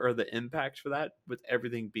ability or the impact for that with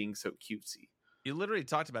everything being so cutesy. You literally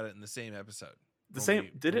talked about it in the same episode The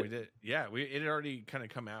same did when we it? did. Yeah, it had already kind of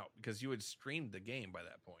come out because you had streamed the game by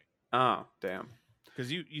that point. Oh, damn.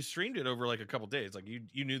 Because you streamed it over like a couple days, like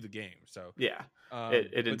you knew the game. So, Yeah.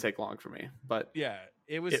 It but didn't take long for me, but yeah,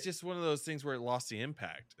 it was it just one of those things where it lost the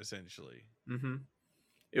impact essentially. mhm.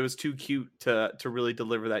 It was too cute to really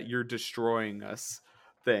deliver that "you're destroying us"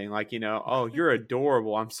 thing. Like, "Oh, you're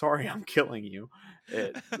adorable. I'm sorry I'm killing you."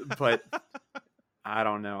 But I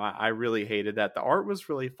don't know. I really hated that. The art was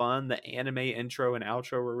really fun. The anime intro and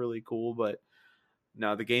outro were really cool, but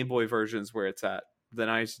no, the Game Boy version is where it's at. The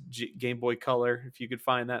nice Game Boy Color, if you could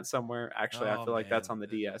find that somewhere. Actually, I Oh feel like that's man, on the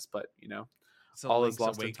DS, but so all is Link's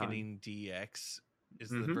lost in time. Awakening DX is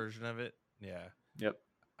the Hmm. version of it. Yeah, Yep.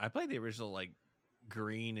 I played the original like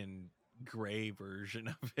green and gray version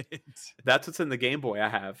of it. That's what's in the Game Boy I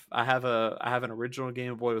have. I have an original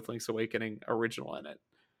Game Boy with Link's Awakening original in it.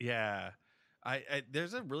 Yeah, I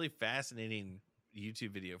there's a really fascinating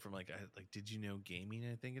YouTube video from like Did You Know Gaming,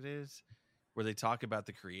 I think it is, where they talk about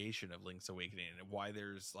the creation of Link's Awakening and why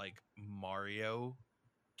there's like Mario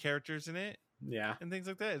characters in it Yeah. and things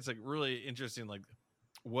like that. It's like really interesting, like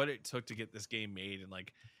what it took to get this game made and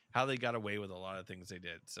like how they got away with a lot of things they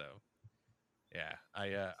did. So yeah,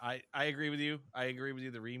 I agree with you. I agree with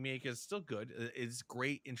you. The remake is still good. It's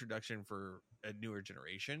great introduction for a newer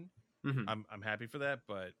generation. Hmm. I'm happy for that,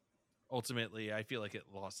 but ultimately I feel like it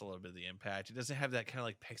lost a little bit of the impact. It doesn't have that kind of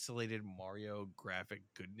like pixelated Mario graphic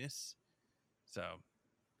goodness. So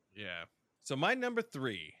yeah. So my number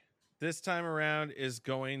 3 this time around is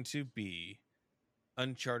going to be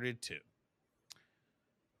Uncharted 2.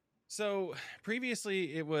 So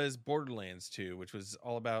previously it was Borderlands 2, which was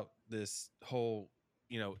all about this whole,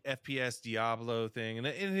 FPS Diablo thing. And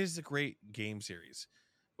it is a great game series.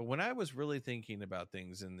 But when I was really thinking about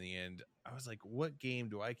things in the end, I was like, what game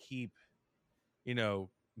do I keep, you know,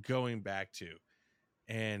 going back to?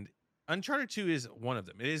 And Uncharted 2 is one of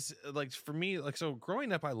them. It is like for me, like so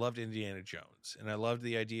growing up, I loved Indiana Jones and I loved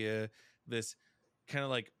the idea of this kind of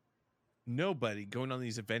like nobody going on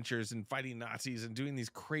these adventures and fighting Nazis and doing these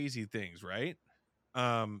crazy things, right?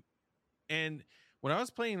 Um, and when I was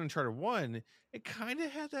playing Uncharted 1, it kind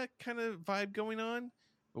of had that kind of vibe going on.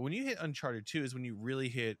 But when you hit Uncharted 2 is when you really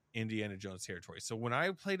hit Indiana Jones territory. So when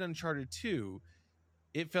I played Uncharted 2,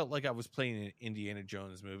 it felt like I was playing an Indiana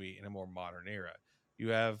Jones movie in a more modern era. You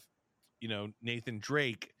have, Nathan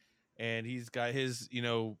Drake, and he's got his,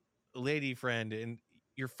 lady friend, and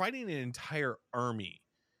you're fighting an entire army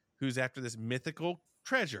who's after this mythical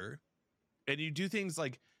treasure, and you do things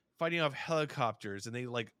like fighting off helicopters, and they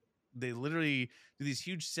literally do these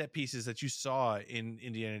huge set pieces that you saw in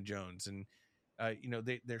Indiana Jones, and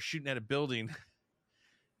they're shooting at a building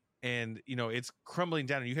and it's crumbling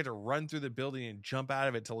down and you had to run through the building and jump out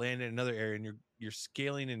of it to land in another area, and you're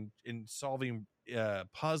scaling and solving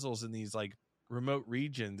puzzles in these like remote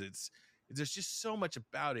regions. There's just so much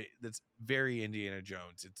about it that's very Indiana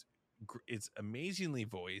Jones. It's amazingly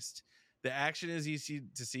voiced. The action is easy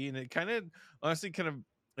to see, and it kind of honestly kind of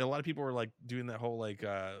a lot of people were like doing that whole like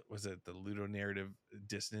was it the ludonarrative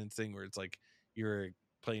dissonance thing where it's like you're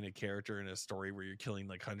playing a character in a story where you're killing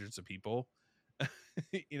like hundreds of people.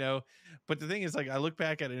 But the thing is, like, I look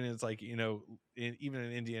back at it and it's like, even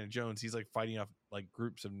in Indiana Jones, he's like fighting off like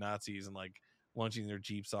groups of Nazis and like launching their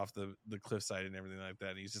jeeps off the cliffside and everything like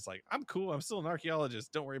that. And he's just like, I'm cool, I'm still an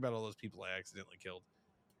archaeologist, don't worry about all those people I accidentally killed.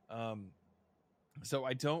 So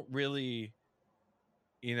I don't really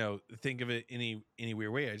think of it any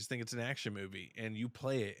weird way. I just think it's an action movie, and you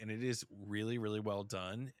play it, and it is really, really well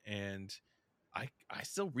done. And I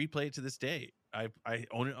still replay it to this day. I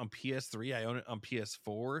own it on PS3. I own it on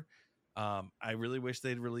PS4. I really wish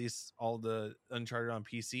they'd release all the Uncharted on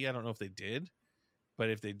PC. I don't know if they did, but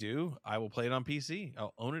if they do, I will play it on PC.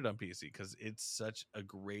 I'll own it on PC because it's such a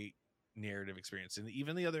great narrative experience, and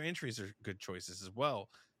even the other entries are good choices as well.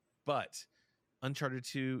 But Uncharted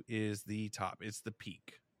 2 is the top. It's the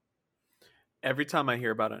peak. Every time I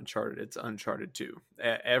hear about Uncharted, it's Uncharted 2.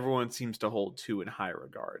 Everyone seems to hold 2 in high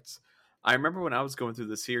regards. I remember when I was going through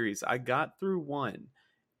the series, I got through 1,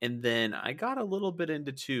 and then I got a little bit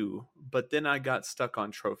into 2, but then I got stuck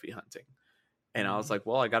on trophy hunting. And I was like,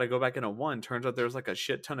 well, I got to go back into 1. Turns out there's like a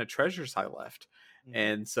shit ton of treasures I left. Mm-hmm.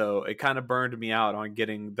 And so it kind of burned me out on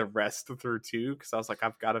getting the rest through 2, because I was like,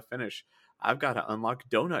 I've got to finish. I've got to unlock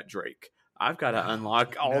Donut Drake. I've got to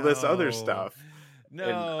unlock all this other stuff. No,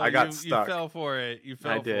 and I got stuck. You fell for it. You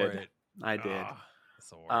fell for it. I did. That's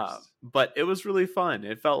the worst. But it was really fun.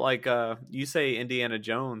 It felt like you say Indiana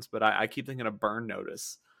Jones, but I keep thinking of Burn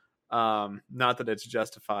Notice. Not that it's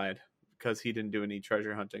justified because he didn't do any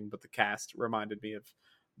treasure hunting, but the cast reminded me of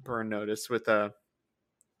Burn Notice with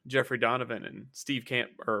Jeffrey Donovan and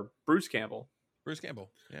Bruce Campbell. Bruce Campbell,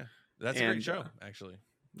 yeah, that's a great show, actually.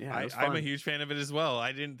 Yeah, I'm a huge fan of it as well.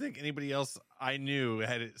 I didn't think anybody else I knew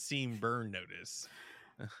had seen Burn Notice.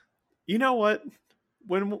 You know what?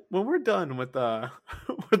 When we're done with the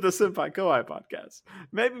Senpai Kohai podcast,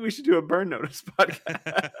 maybe we should do a Burn Notice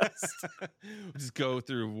podcast. Just go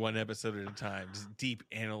through one episode at a time, just deep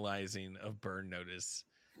analyzing of Burn Notice.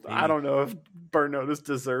 Maybe. I don't know if Burn Notice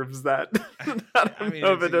deserves that. I don't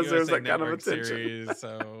know if it deserves that kind of attention. Series,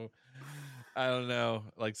 so I don't know.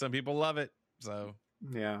 Like, some people love it. So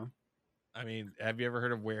yeah. I mean, have you ever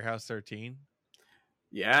heard of Warehouse 13?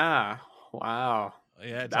 Yeah. Wow.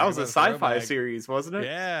 Yeah, that was a sci-fi series, wasn't it?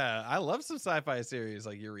 Yeah, I love some sci-fi series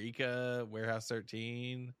like Eureka, Warehouse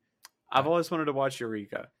 13. I've always wanted to watch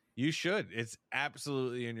Eureka. You should. It's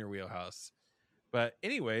absolutely in your wheelhouse. But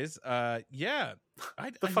anyways, yeah.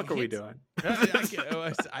 The fuck are we doing?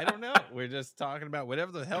 I don't know. We're just talking about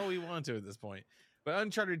whatever the hell we want to at this point. But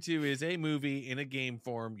Uncharted 2 is a movie in a game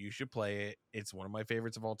form. You should play it. It's one of my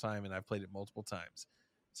favorites of all time, and I've played it multiple times.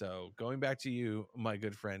 So going back to you, my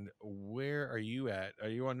good friend, where are you at? Are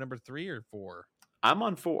you on number 3 or 4? I'm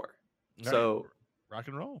on 4. So right. Rock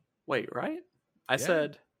and roll. Wait, right? I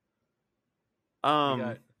said we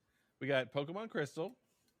got Pokemon Crystal.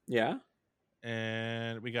 Yeah.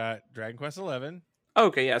 And we got Dragon Quest 11.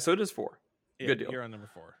 Okay, yeah, so it is 4. Yeah, good deal. You're on number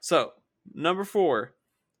 4. So, number 4,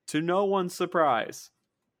 to no one's surprise,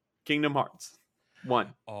 Kingdom Hearts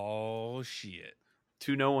 1. Oh shit.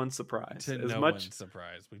 To no one's surprise. One's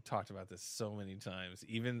surprise. We've talked about this so many times,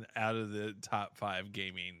 even out of the top 5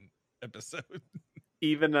 gaming episode.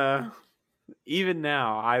 Even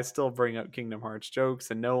now, I still bring up Kingdom Hearts jokes,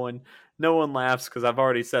 and no one laughs because I've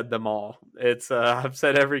already said them all. It's I've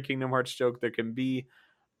said every Kingdom Hearts joke there can be.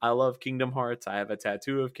 I love Kingdom Hearts. I have a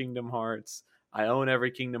tattoo of Kingdom Hearts. I own every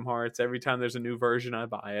Kingdom Hearts. Every time there's a new version, I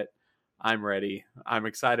buy it. I'm ready. I'm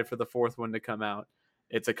excited for the 4th one to come out.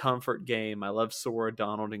 It's a comfort game. I love Sora,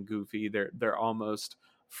 Donald, and Goofy. They're almost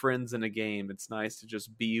friends in a game. It's nice to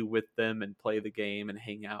just be with them and play the game and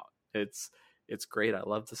hang out. It's great. I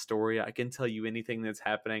love the story. I can tell you anything that's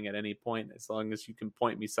happening at any point as long as you can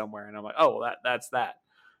point me somewhere. And I'm like, oh, that's that.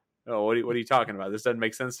 Oh, what are you talking about? This doesn't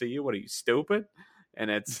make sense to you? What are you, stupid?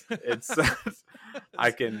 And it's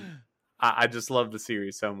I just love the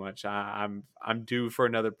series so much. I'm due for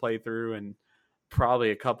another playthrough, and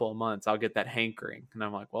probably a couple of months I'll get that hankering, and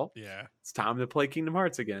I'm like, well, yeah, it's time to play Kingdom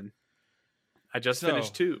Hearts again. I just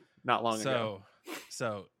finished 2 not long ago.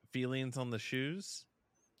 So feelings on the shoes?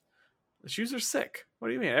 The shoes are sick. What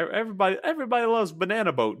do you mean? Everybody loves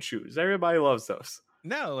banana boat shoes. Everybody loves those.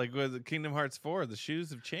 No, like with Kingdom Hearts 4, the shoes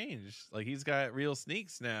have changed. Like, he's got real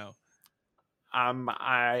sneaks now.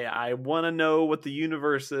 I want to know what the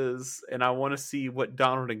universe is, and I want to see what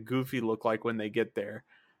Donald and Goofy look like when they get there.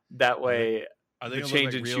 That way, the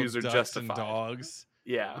change in shoes are justified. And dogs,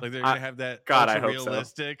 yeah, like they're gonna have that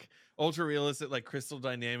ultra realistic, like Crystal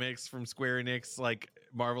Dynamics from Square Enix, like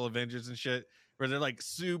Marvel Avengers and shit, where they're like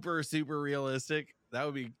super realistic.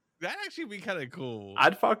 That'd actually be kind of cool.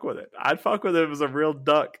 I'd fuck with it. I'd fuck with it if it was a real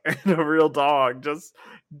duck and a real dog just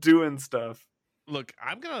doing stuff. Look,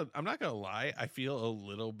 I'm not gonna lie. I feel a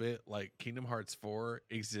little bit like Kingdom Hearts 4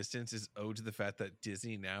 existence is owed to the fact that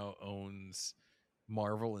Disney now owns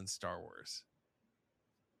Marvel and Star Wars.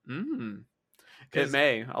 It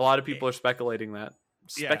may. A lot of people are speculating that.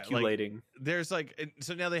 Like, there's like,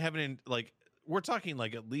 so now they have it in, like, we're talking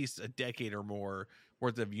like at least a decade or more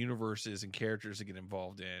worth of universes and characters to get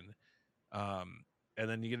involved in. And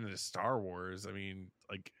then you get into Star Wars. I mean,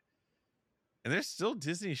 like, and there's still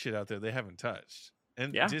Disney shit out there they haven't touched.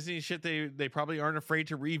 And Disney shit they probably aren't afraid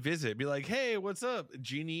to revisit. Be like, hey, what's up?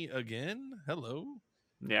 Genie again? Hello.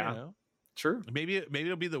 Yeah. You know? True. Maybe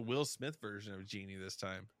it'll be the Will Smith version of Genie this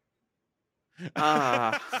time.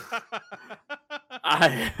 That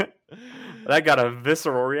got a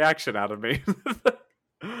visceral reaction out of me.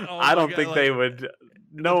 I don't think they would.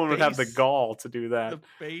 No one would have the gall to do that. The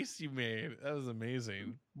face you made, that was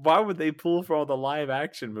amazing. Why would they pull for all the live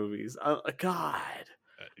action movies? God.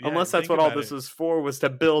 Unless that's what all this was for, was to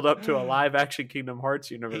build up to a live action Kingdom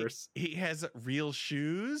Hearts universe. He has real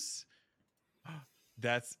shoes.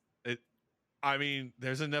 That's it. I mean,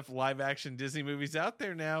 there's enough live action Disney movies out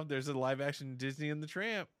there now. There's a live action Disney and the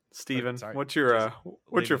Tramp. Steven, what's your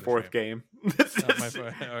fourth game?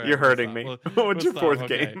 You're hurting me. What's your fourth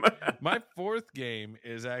game? My fourth game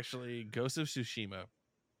is actually Ghost of Tsushima.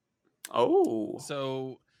 Oh.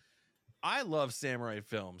 So I love samurai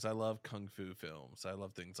films. I love kung fu films. I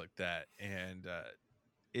love things like that. And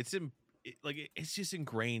it's just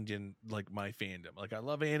ingrained in like my fandom. Like I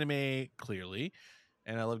love anime, clearly.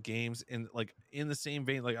 And I love games, and like in the same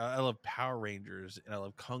vein, like I love Power Rangers and I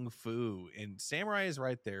love Kung Fu, and Samurai is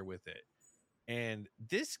right there with it. And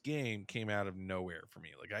this game came out of nowhere for me.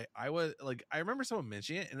 Like I remember someone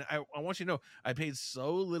mentioning it, and I want you to know I paid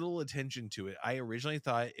so little attention to it. I originally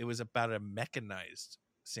thought it was about a mechanized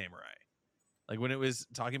samurai. Like when it was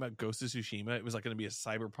talking about Ghost of Tsushima, it was like going to be a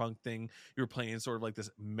cyberpunk thing. You were playing sort of like this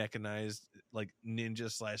mechanized like ninja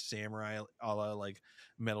 / samurai a la like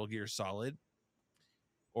Metal Gear Solid.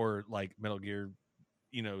 Or like Metal Gear,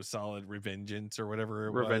 Solid Revengeance or whatever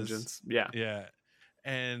it was. Yeah.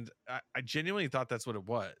 And I genuinely thought that's what it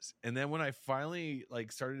was. And then when I finally like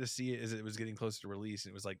started to see it as it was getting closer to release,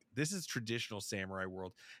 and it was like, this is traditional samurai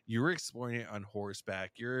world. You were exploring it on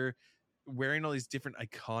horseback. You're wearing all these different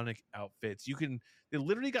iconic outfits. They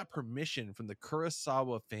literally got permission from the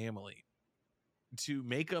Kurosawa family to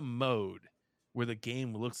make a mode where the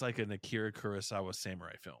game looks like an Akira Kurosawa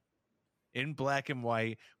samurai film. In black and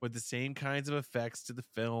white with the same kinds of effects to the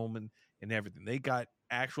film and everything. They got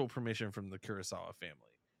actual permission from the Kurosawa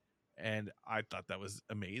family. And I thought that was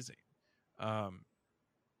amazing. I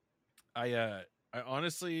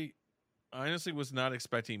honestly was not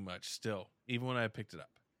expecting much still, even when I picked it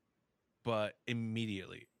up. But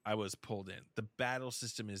immediately I was pulled in. The battle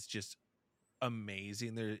system is just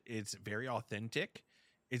amazing. It's very authentic.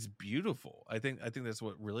 It's beautiful. I think that's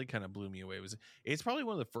what really kind of blew me away. It's probably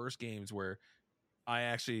one of the first games where I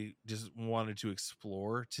actually just wanted to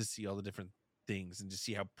explore to see all the different things and to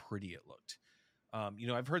see how pretty it looked.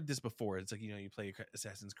 I've heard this before. It's like, you play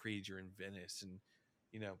Assassin's Creed, you're in Venice and,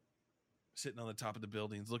 sitting on the top of the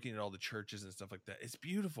buildings, looking at all the churches and stuff like that. It's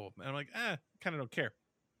beautiful. And I'm like, kind of don't care.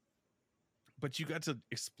 But you got to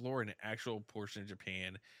explore an actual portion of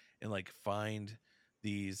Japan and like find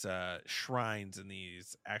these shrines and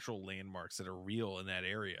these actual landmarks that are real in that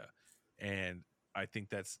area. And I think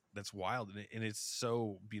that's wild. And it's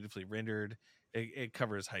so beautifully rendered. It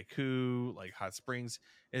covers haiku, like hot springs.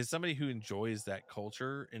 As somebody who enjoys that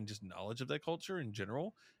culture and just knowledge of that culture in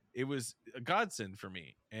general, it was a godsend for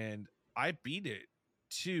me. And I beat it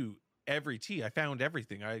to every T. I found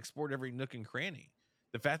everything. I explored every nook and cranny.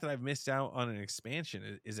 The fact that I've missed out on an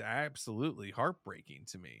expansion is absolutely heartbreaking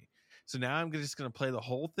to me. So now I'm just going to play the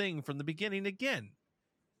whole thing from the beginning again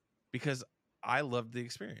because I loved the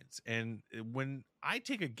experience. And when I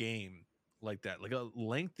take a game like that, like a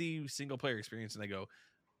lengthy single player experience, and I go,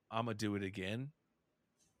 I'm going to do it again,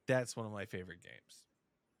 that's one of my favorite games.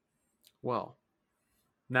 Well,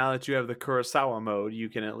 now that you have the Kurosawa mode, you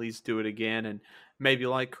can at least do it again and maybe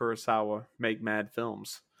like Kurosawa, make mad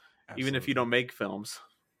films. Absolutely. Even if you don't make films,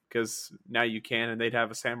 because now you can, and they'd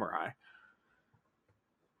have a samurai.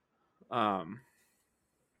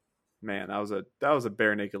 Man, that was a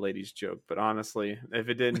bare naked ladies joke, but honestly, if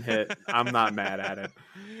it didn't hit, I'm not mad at it.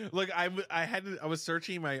 Look, I was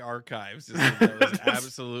searching my archives. That was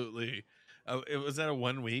absolutely. Was that a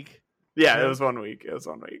 1 week? Yeah, it was 1 week.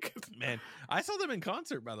 Man, I saw them in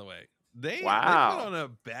concert. By the way, they put on a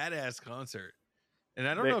badass concert. And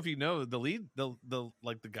I don't know if you know, the lead,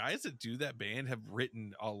 the guys that do that band have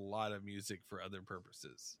written a lot of music for other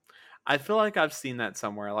purposes. I feel like I've seen that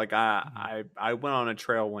somewhere. Like I went on a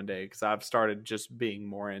trail one day because I've started just being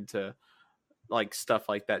more into like stuff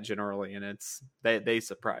like that generally, and they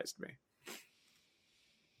surprised me.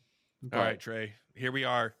 All right, Trey, here we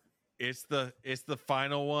are. It's the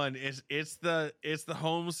final one. It's the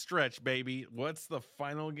home stretch, baby. What's the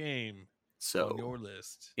final game? on So your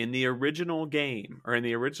list. in the original game, or in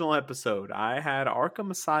the original episode, I had Arkham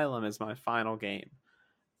Asylum as my final game,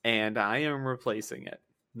 and I am replacing it.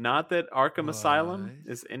 Not that Arkham Asylum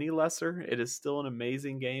What? is any lesser, it is still an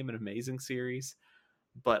amazing game, an amazing series,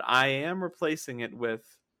 but I am replacing it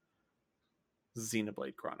with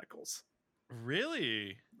Xenoblade Chronicles.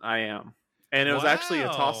 Really? I am. And it was actually a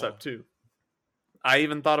toss up, Wow. too. I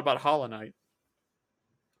even thought about Hollow Knight,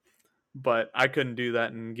 but I couldn't do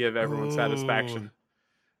that and give everyone Oh. satisfaction.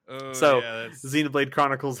 Oh, So yeah, that's Xenoblade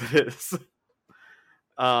Chronicles it is.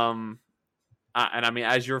 And I mean,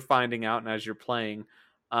 as you're finding out and as you're playing,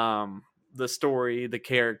 the story, the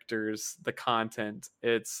characters, the content,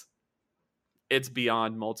 it's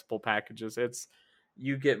beyond multiple packages. It's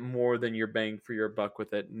you get more than your bang for your buck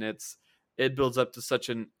with it, and it builds up to such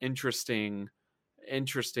an interesting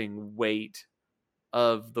weight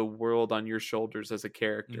of the world on your shoulders as a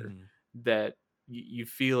character Mhm. that you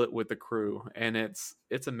feel it with the crew, and it's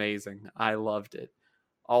amazing. I loved it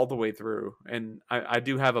all the way through, and I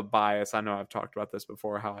do have a bias. I know I've talked about this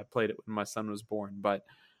before, how I played it when my son was born, but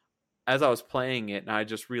as I was playing it, and I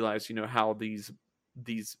just realized, how these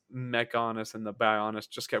Mechanists and the Bionists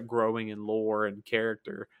just kept growing in lore and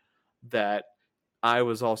character, that I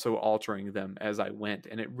was also altering them as I went,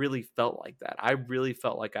 and it really felt like that. I really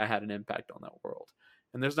felt like I had an impact on that world,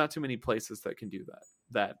 and there's not too many places that can do that.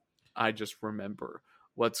 That I just remember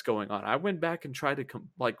what's going on. I went back and tried to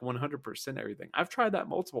like 100% everything. I've tried that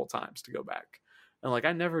multiple times to go back, and like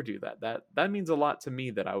I never do that. That means a lot to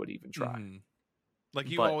me that I would even try. Mhm. Like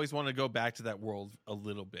you But always want to go back to that world a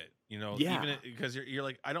little bit, yeah, even because you're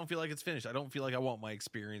like, I don't feel like it's finished. I don't feel like I want my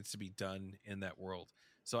experience to be done in that world.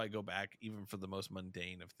 So I go back even for the most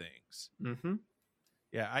mundane of things. mm-hmm.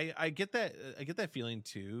 Yeah, I get that. I get that feeling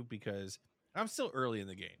too, because I'm still early in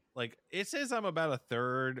the game. Like it says I'm about a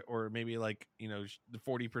third or maybe like, the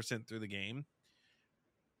 40% through the game.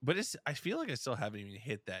 But I feel like I still haven't even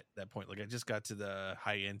hit that point. Like I just got to the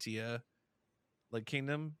Hyentia like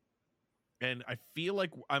kingdom, and I feel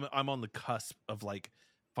like I'm on the cusp of like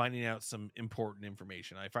finding out some important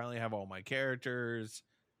information. I finally have all my characters.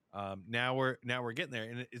 Now we're getting there,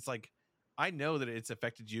 and it's like I know that it's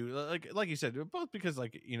affected you, like you said, both because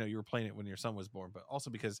like you were playing it when your son was born, but also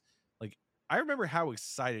because like I remember how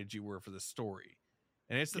excited you were for the story,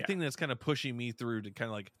 and it's the Yeah. thing that's kind of pushing me through to kind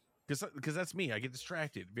of like because that's me. I get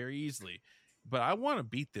distracted very easily, but I want to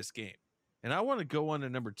beat this game. And I want to go on to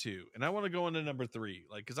number 2, and I want to go on to number 3,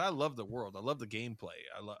 like because I love the world, I love the gameplay,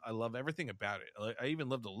 I love everything about it. I even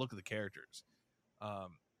love the look of the characters.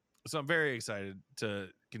 So I'm very excited to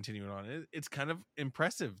continue it on. It's kind of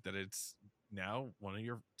impressive that it's now one of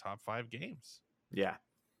your top 5 games. Yeah,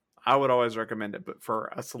 I would always recommend it, but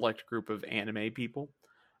for a select group of anime people.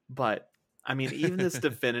 But I mean, even this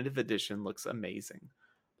definitive edition looks amazing.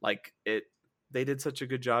 Like they did such a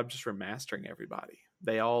good job just remastering everybody.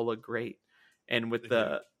 They all look great, and with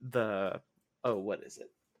They the what is it?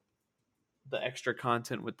 The extra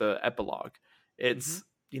content with the epilogue. It's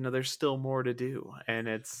there's still more to do, and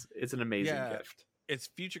it's an amazing Yeah, gift. it's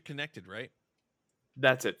future connected, right?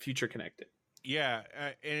 That's it, future connected. Yeah,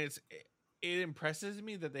 and it impresses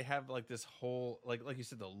me that they have like this whole like you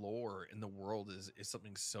said, the lore in the world is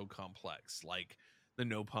something so complex, like the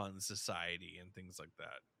Nopon society and things like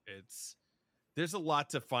that. There's a lot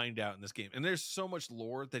to find out in this game, and there's so much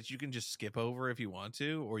lore that you can just skip over if you want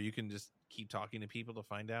to, or you can just keep talking to people to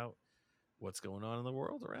find out what's going on in the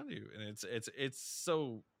world around you, and it's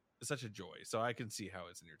such a joy. So I can see how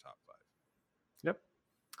it's in your top 5. Yep.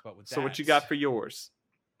 But with So that, what you got for yours?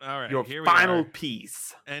 all right, Your here final we are.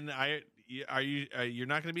 piece. And you're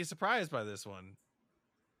not going to be surprised by this one.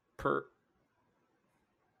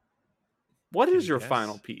 What Can is you your guess?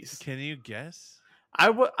 final piece? Can you guess? I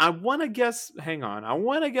want to guess. Hang on. I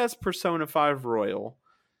want to guess Persona 5 Royal,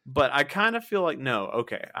 but I kind of feel like no.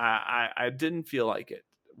 Okay, I didn't feel like it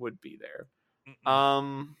would be there.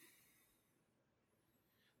 Mm-mm.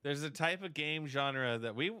 There's a type of game genre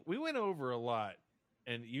that we went over a lot,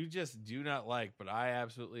 and you just do not like, but I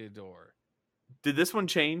absolutely adore. Did this one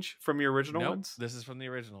change from your original Nope, ones? this is from the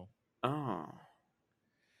original. Oh.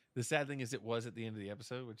 The sad thing is, it was at the end of the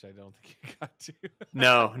episode, which I don't think you got to.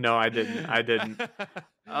 No, I didn't.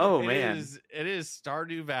 Oh man, it is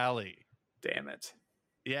Stardew Valley. Damn it.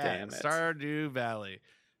 Yeah, Damn it. Stardew Valley.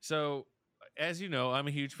 So, as you know, I'm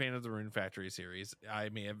a huge fan of the Rune Factory series. I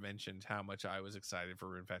may have mentioned how much I was excited for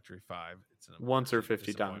Rune Factory 5. It's an Once or unfortunate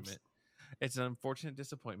 50 times. disappointment. It's an unfortunate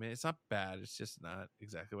disappointment. It's not bad. It's just not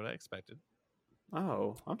exactly what I expected.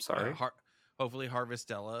 Oh, I'm sorry. Hopefully,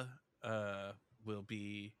 Harvestella will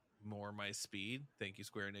be more my speed. Thank you,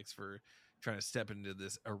 Square Enix, for trying to step into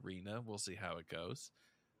this arena. We'll see how it goes.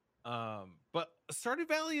 But Stardew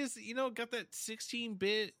Valley is, got that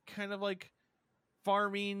 16-bit kind of like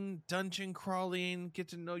farming, dungeon crawling, get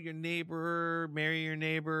to know your neighbor, marry your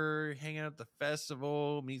neighbor, hang out at the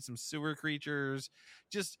festival, meet some sewer creatures,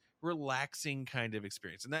 just relaxing kind of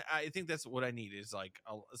experience. And I think that's what I need is like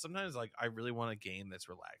sometimes like I really want a game that's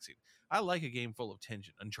relaxing. I like a game full of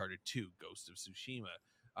tension. Uncharted 2, Ghost of Tsushima.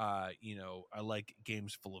 I like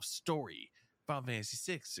games full of story, Final Fantasy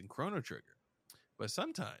 6 and Chrono Trigger. But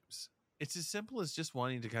sometimes it's as simple as just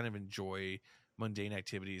wanting to kind of enjoy mundane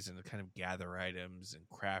activities and to kind of gather items and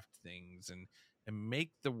craft things and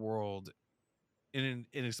make the world and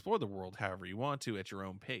explore the world however you want to at your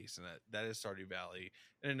own pace. And that is Stardew Valley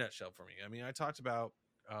in a nutshell for me. I mean, I talked about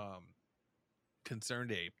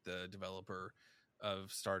Concerned Ape, the developer of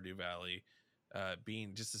Stardew Valley,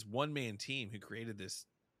 being just this one-man team who created this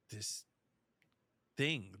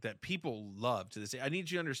thing that people love to this day. I need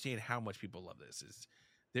you to understand how much people love this.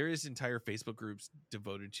 There is entire Facebook groups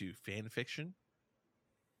devoted to fan fiction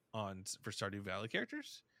for Stardew Valley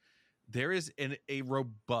characters. There is a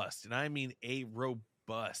robust, and I mean a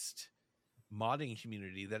robust, modding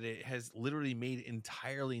community that it has literally made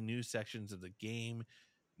entirely new sections of the game,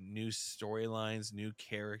 new storylines, new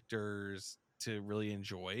characters to really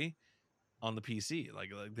enjoy on the PC.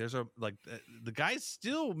 Like there's the guy's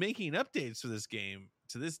still making updates for this game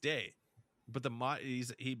to this day, but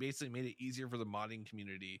he basically made it easier for the modding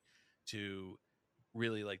community to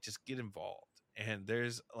really like just get involved. And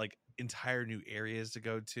there's like entire new areas to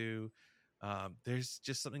go to. There's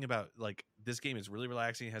just something about like this game is really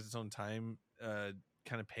relaxing. It has its own time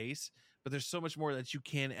kind of pace, but there's so much more that you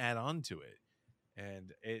can add on to it.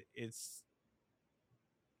 And it's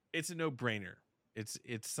a no-brainer. It's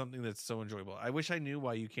something that's so enjoyable. I wish I knew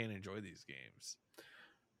why you can't enjoy these games.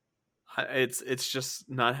 It's just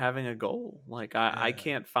not having a goal. Like I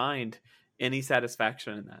can't find any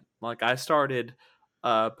satisfaction in that. Like I started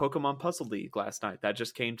Pokemon Puzzle League last night. That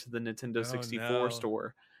just came to the Nintendo 64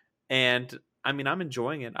 store. And I mean, I'm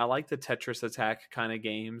enjoying it. I like the Tetris Attack kind of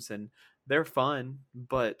games and they're fun,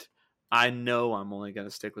 but I know I'm only going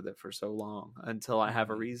to stick with it for so long until I have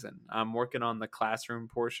a reason. I'm working on the classroom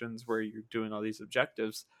portions where you're doing all these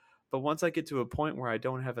objectives. But once I get to a point where I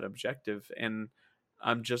don't have an objective and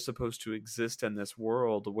I'm just supposed to exist in this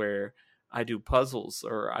world where I do puzzles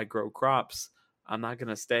or I grow crops, I'm not going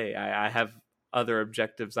to stay. I have other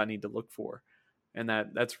objectives I need to look for. And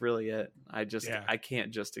that's really it. I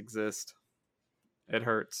can't just exist. It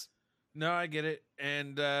hurts. No, I get it.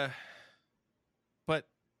 And but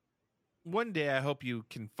one day I hope you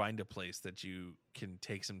can find a place that you can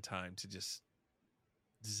take some time to just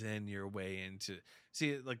zen your way into.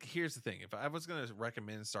 See, like here's the thing. If I was going to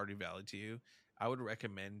recommend Stardew Valley to you, I would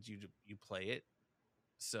recommend you play it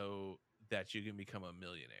so that you can become a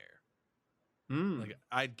millionaire. Like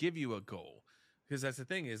I'd give you a goal. Because that's the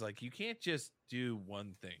thing is like you can't just do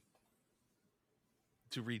one thing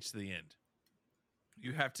to reach the end.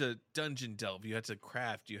 You have to dungeon delve, you have to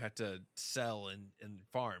craft, you have to sell and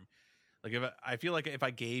farm. Like I feel like if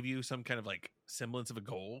I gave you some kind of like semblance of a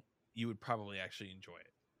goal, you would probably actually enjoy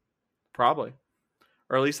it. Probably.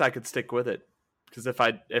 Or at least I could stick with it. Because if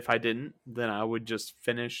I didn't, then I would just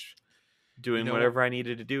finish doing whatever I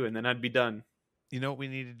needed to do and then I'd be done. You know what we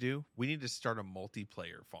need to do? We need to start a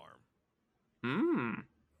multiplayer farm.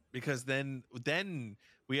 Because then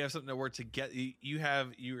we have something to work to get.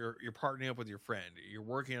 You're partnering up with your friend. You're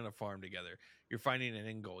working on a farm together. You're finding an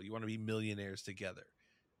end goal. You want to be millionaires together.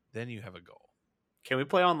 Then you have a goal. Can we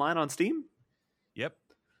play online on Steam? Yep.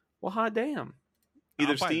 Well, hot damn.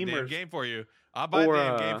 Either Steam or game for you. I'll buy the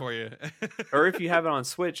damn game for you. Or if you have it on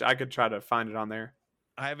Switch, I could try to find it on there.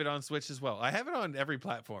 I have it on Switch as well. I have it on every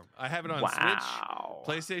platform. I have it on Switch,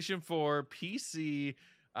 PlayStation 4, PC.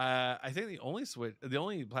 I think the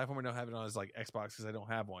only platform I don't have it on is like Xbox because I don't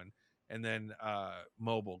have one, and then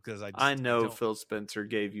mobile because I know Phil Spencer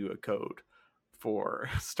gave you a code for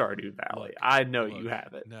Stardew Valley. I know you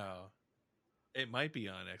have it. No, it might be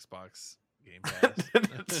on Xbox Game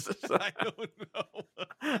Pass. I don't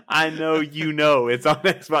know. I know you know it's on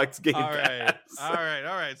Xbox Game Pass. All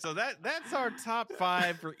right. So that's our top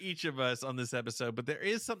 5 for each of us on this episode. But there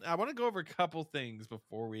is something I want to go over a couple things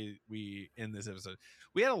before we end this episode.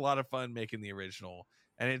 We had a lot of fun making the original,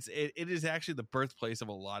 and it is actually the birthplace of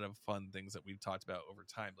a lot of fun things that we've talked about over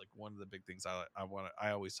time. Like one of the big things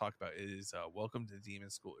I always talk about is Welcome to Demon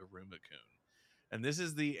School Iruma-kun, and this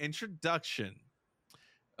is the introduction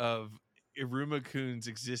of Iruma-kun's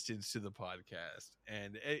existence to the podcast,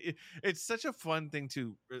 and it's such a fun thing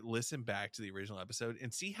to listen back to the original episode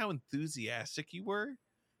and see how enthusiastic you were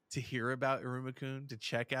to hear about Iruma-kun, to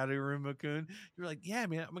check out Iruma-kun. You're like, yeah,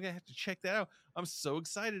 man, I'm gonna have to check that out. I'm so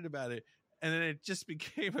excited about it. And then it just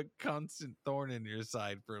became a constant thorn in your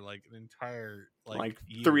side for like an entire like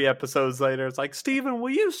year. 3 episodes later, it's like, Steven, will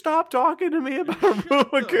you stop talking to me about Shut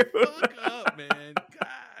Iruma-kun? the fuck up, man.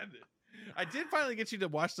 God. I did finally get you to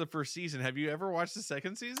watch the first season. Have you ever watched the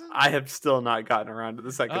second season? I have still not gotten around to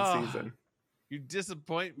the second season. You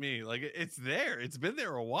disappoint me. Like, it's there. It's been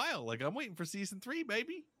there a while. Like, I'm waiting for season 3,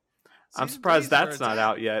 baby. I'm surprised that's not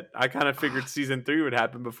out yet. I kind of figured season 3 would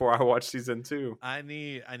happen before I watched season 2. I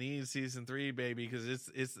need season 3, baby, because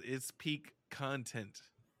it's peak content.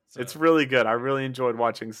 So. It's really good. I really enjoyed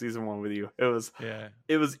watching season 1 with you. It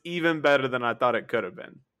was even better than I thought it could have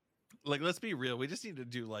been. Like, let's be real. We just need to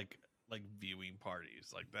do like viewing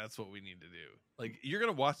parties. Like, that's what we need to do. Like, you're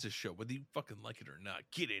gonna watch this show whether you fucking like it or not.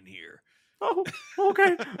 Get in here. Oh,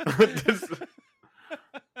 okay.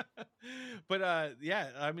 But yeah,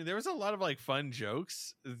 I mean, there was a lot of like fun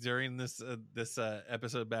jokes during this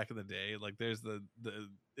episode back in the day. Like, there's the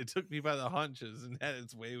it took me by the haunches and had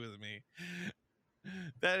its way with me.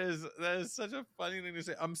 That is such a funny thing to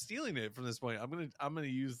say. I'm stealing it from this point. I'm gonna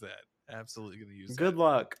use that. Absolutely gonna use Good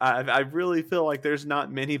luck. I really feel like there's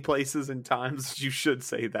not many places and times you should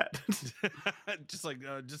say that.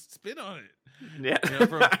 Just spin on it. Yeah. You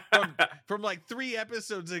know, from like 3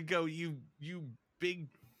 episodes ago, you big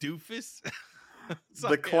doofus.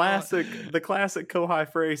 The classic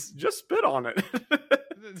Kohai phrase, just spit on it.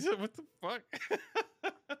 What the fuck?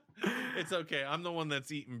 It's okay. I'm the one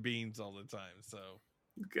that's eating beans all the time, so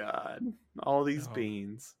God, all these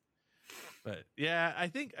beans. But yeah, I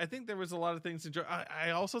think there was a lot of things to enjoy.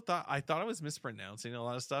 I also thought I was mispronouncing a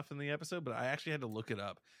lot of stuff in the episode, but I actually had to look it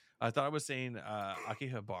up. I thought I was saying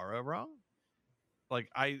Akihabara wrong. Like,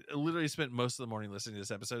 I literally spent most of the morning listening to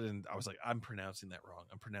this episode, and I was like, I'm pronouncing that wrong.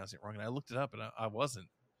 I'm pronouncing it wrong, and I looked it up, and I wasn't.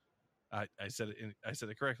 I said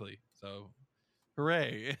it correctly. So,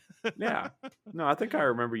 hooray! Yeah. No, I think I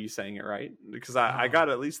remember you saying it right, because I got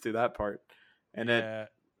at least through that part, and I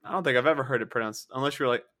don't think I've ever heard it pronounced unless you're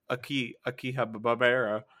like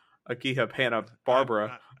Akihabara,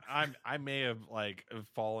 Hanna-Barbera. I may have like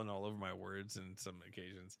fallen all over my words in some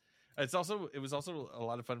occasions. It was also a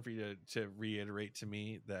lot of fun for you to reiterate to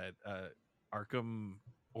me that Arkham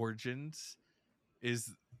Origins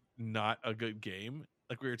is not a good game.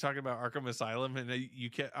 Like, we were talking about Arkham Asylum, and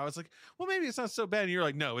I was like, well, maybe it's not so bad. And you're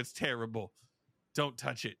like, no, it's terrible. Don't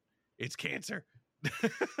touch it. It's cancer.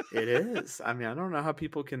 It is. I mean, I don't know how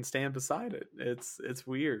people can stand beside it. It's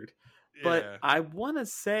weird. But yeah. I want to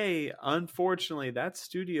say, unfortunately, that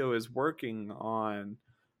studio is working on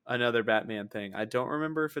another Batman thing. I don't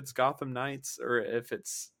remember if it's Gotham Knights or if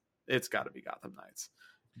it's got to be Gotham Knights.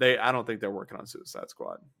 I don't think they're working on Suicide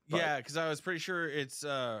Squad. But. Yeah, because I was pretty sure it's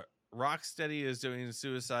Rocksteady is doing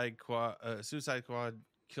Suicide Squad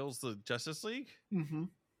kills the Justice League, and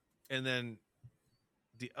then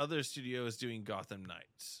the other studio is doing Gotham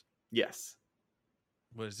Knights. Yes.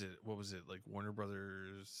 What was it like Warner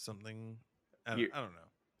Brothers something? I don't know.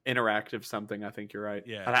 Interactive something. I think you're right.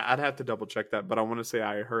 Yeah. I'd have to double check that, but I want to say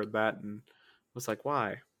I heard that and was like,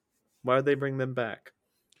 why would they bring them back?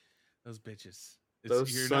 Those bitches.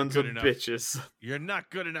 Those sons of bitches. You're not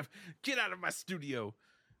good enough. Get out of my studio.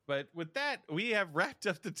 But with that, we have wrapped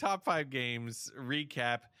up the top 5 games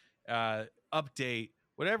recap, update,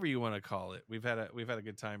 whatever you want to call it. We've had a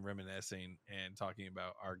good time reminiscing and talking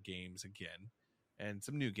about our games again and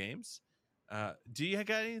some new games. Do you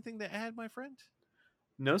got anything to add, my friend?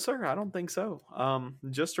 No, sir. I don't think so.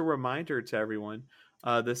 Just a reminder to everyone.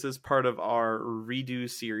 This is part of our redo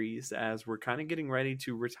series as we're kind of getting ready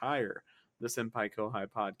to retire the Senpai Kohai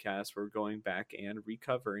podcast. We're going back and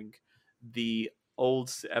recovering the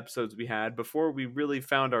old episodes we had before we really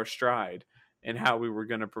found our stride and how we were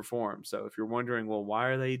going to perform. So if you're wondering, well, why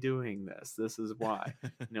are they doing this? This is why.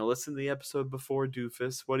 Listen to the episode before,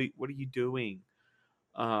 doofus. What are you doing?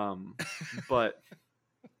 But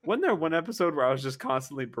wasn't there one episode where I was just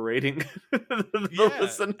constantly berating the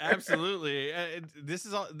listener? Absolutely. This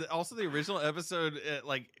is also the original episode.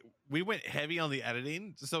 Like, we went heavy on the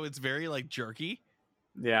editing, so it's very like jerky.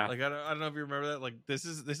 Yeah. Like, I don't know if you remember that. Like, this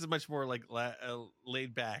is much more like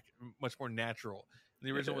laid back, much more natural.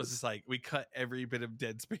 The original was just like, we cut every bit of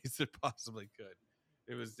dead space that possibly could.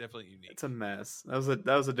 It was definitely unique. It's a mess. That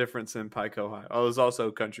was a different Senpai Kohai. Oh, it was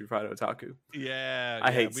also Country Fried Otaku. Yeah.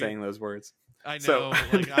 I hate saying those words. I know.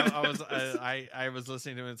 Like, I was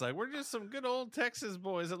listening to it. It's like, we're just some good old Texas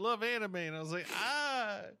boys that love anime, and I was like,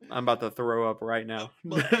 I'm about to throw up right now.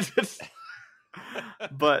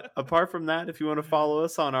 But apart from that, if you want to follow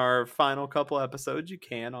us on our final couple episodes, you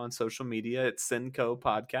can on social media. It's Senko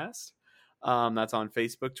Podcast. That's on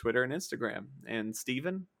Facebook, Twitter, and Instagram. And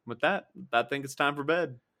Steven, with that, I think it's time for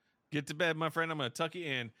bed. Get to bed, my friend. I'm going to tuck you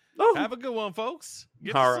in. Oh. Have a good one, folks.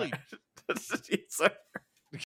 Get All to right. sleep. Yes, sir.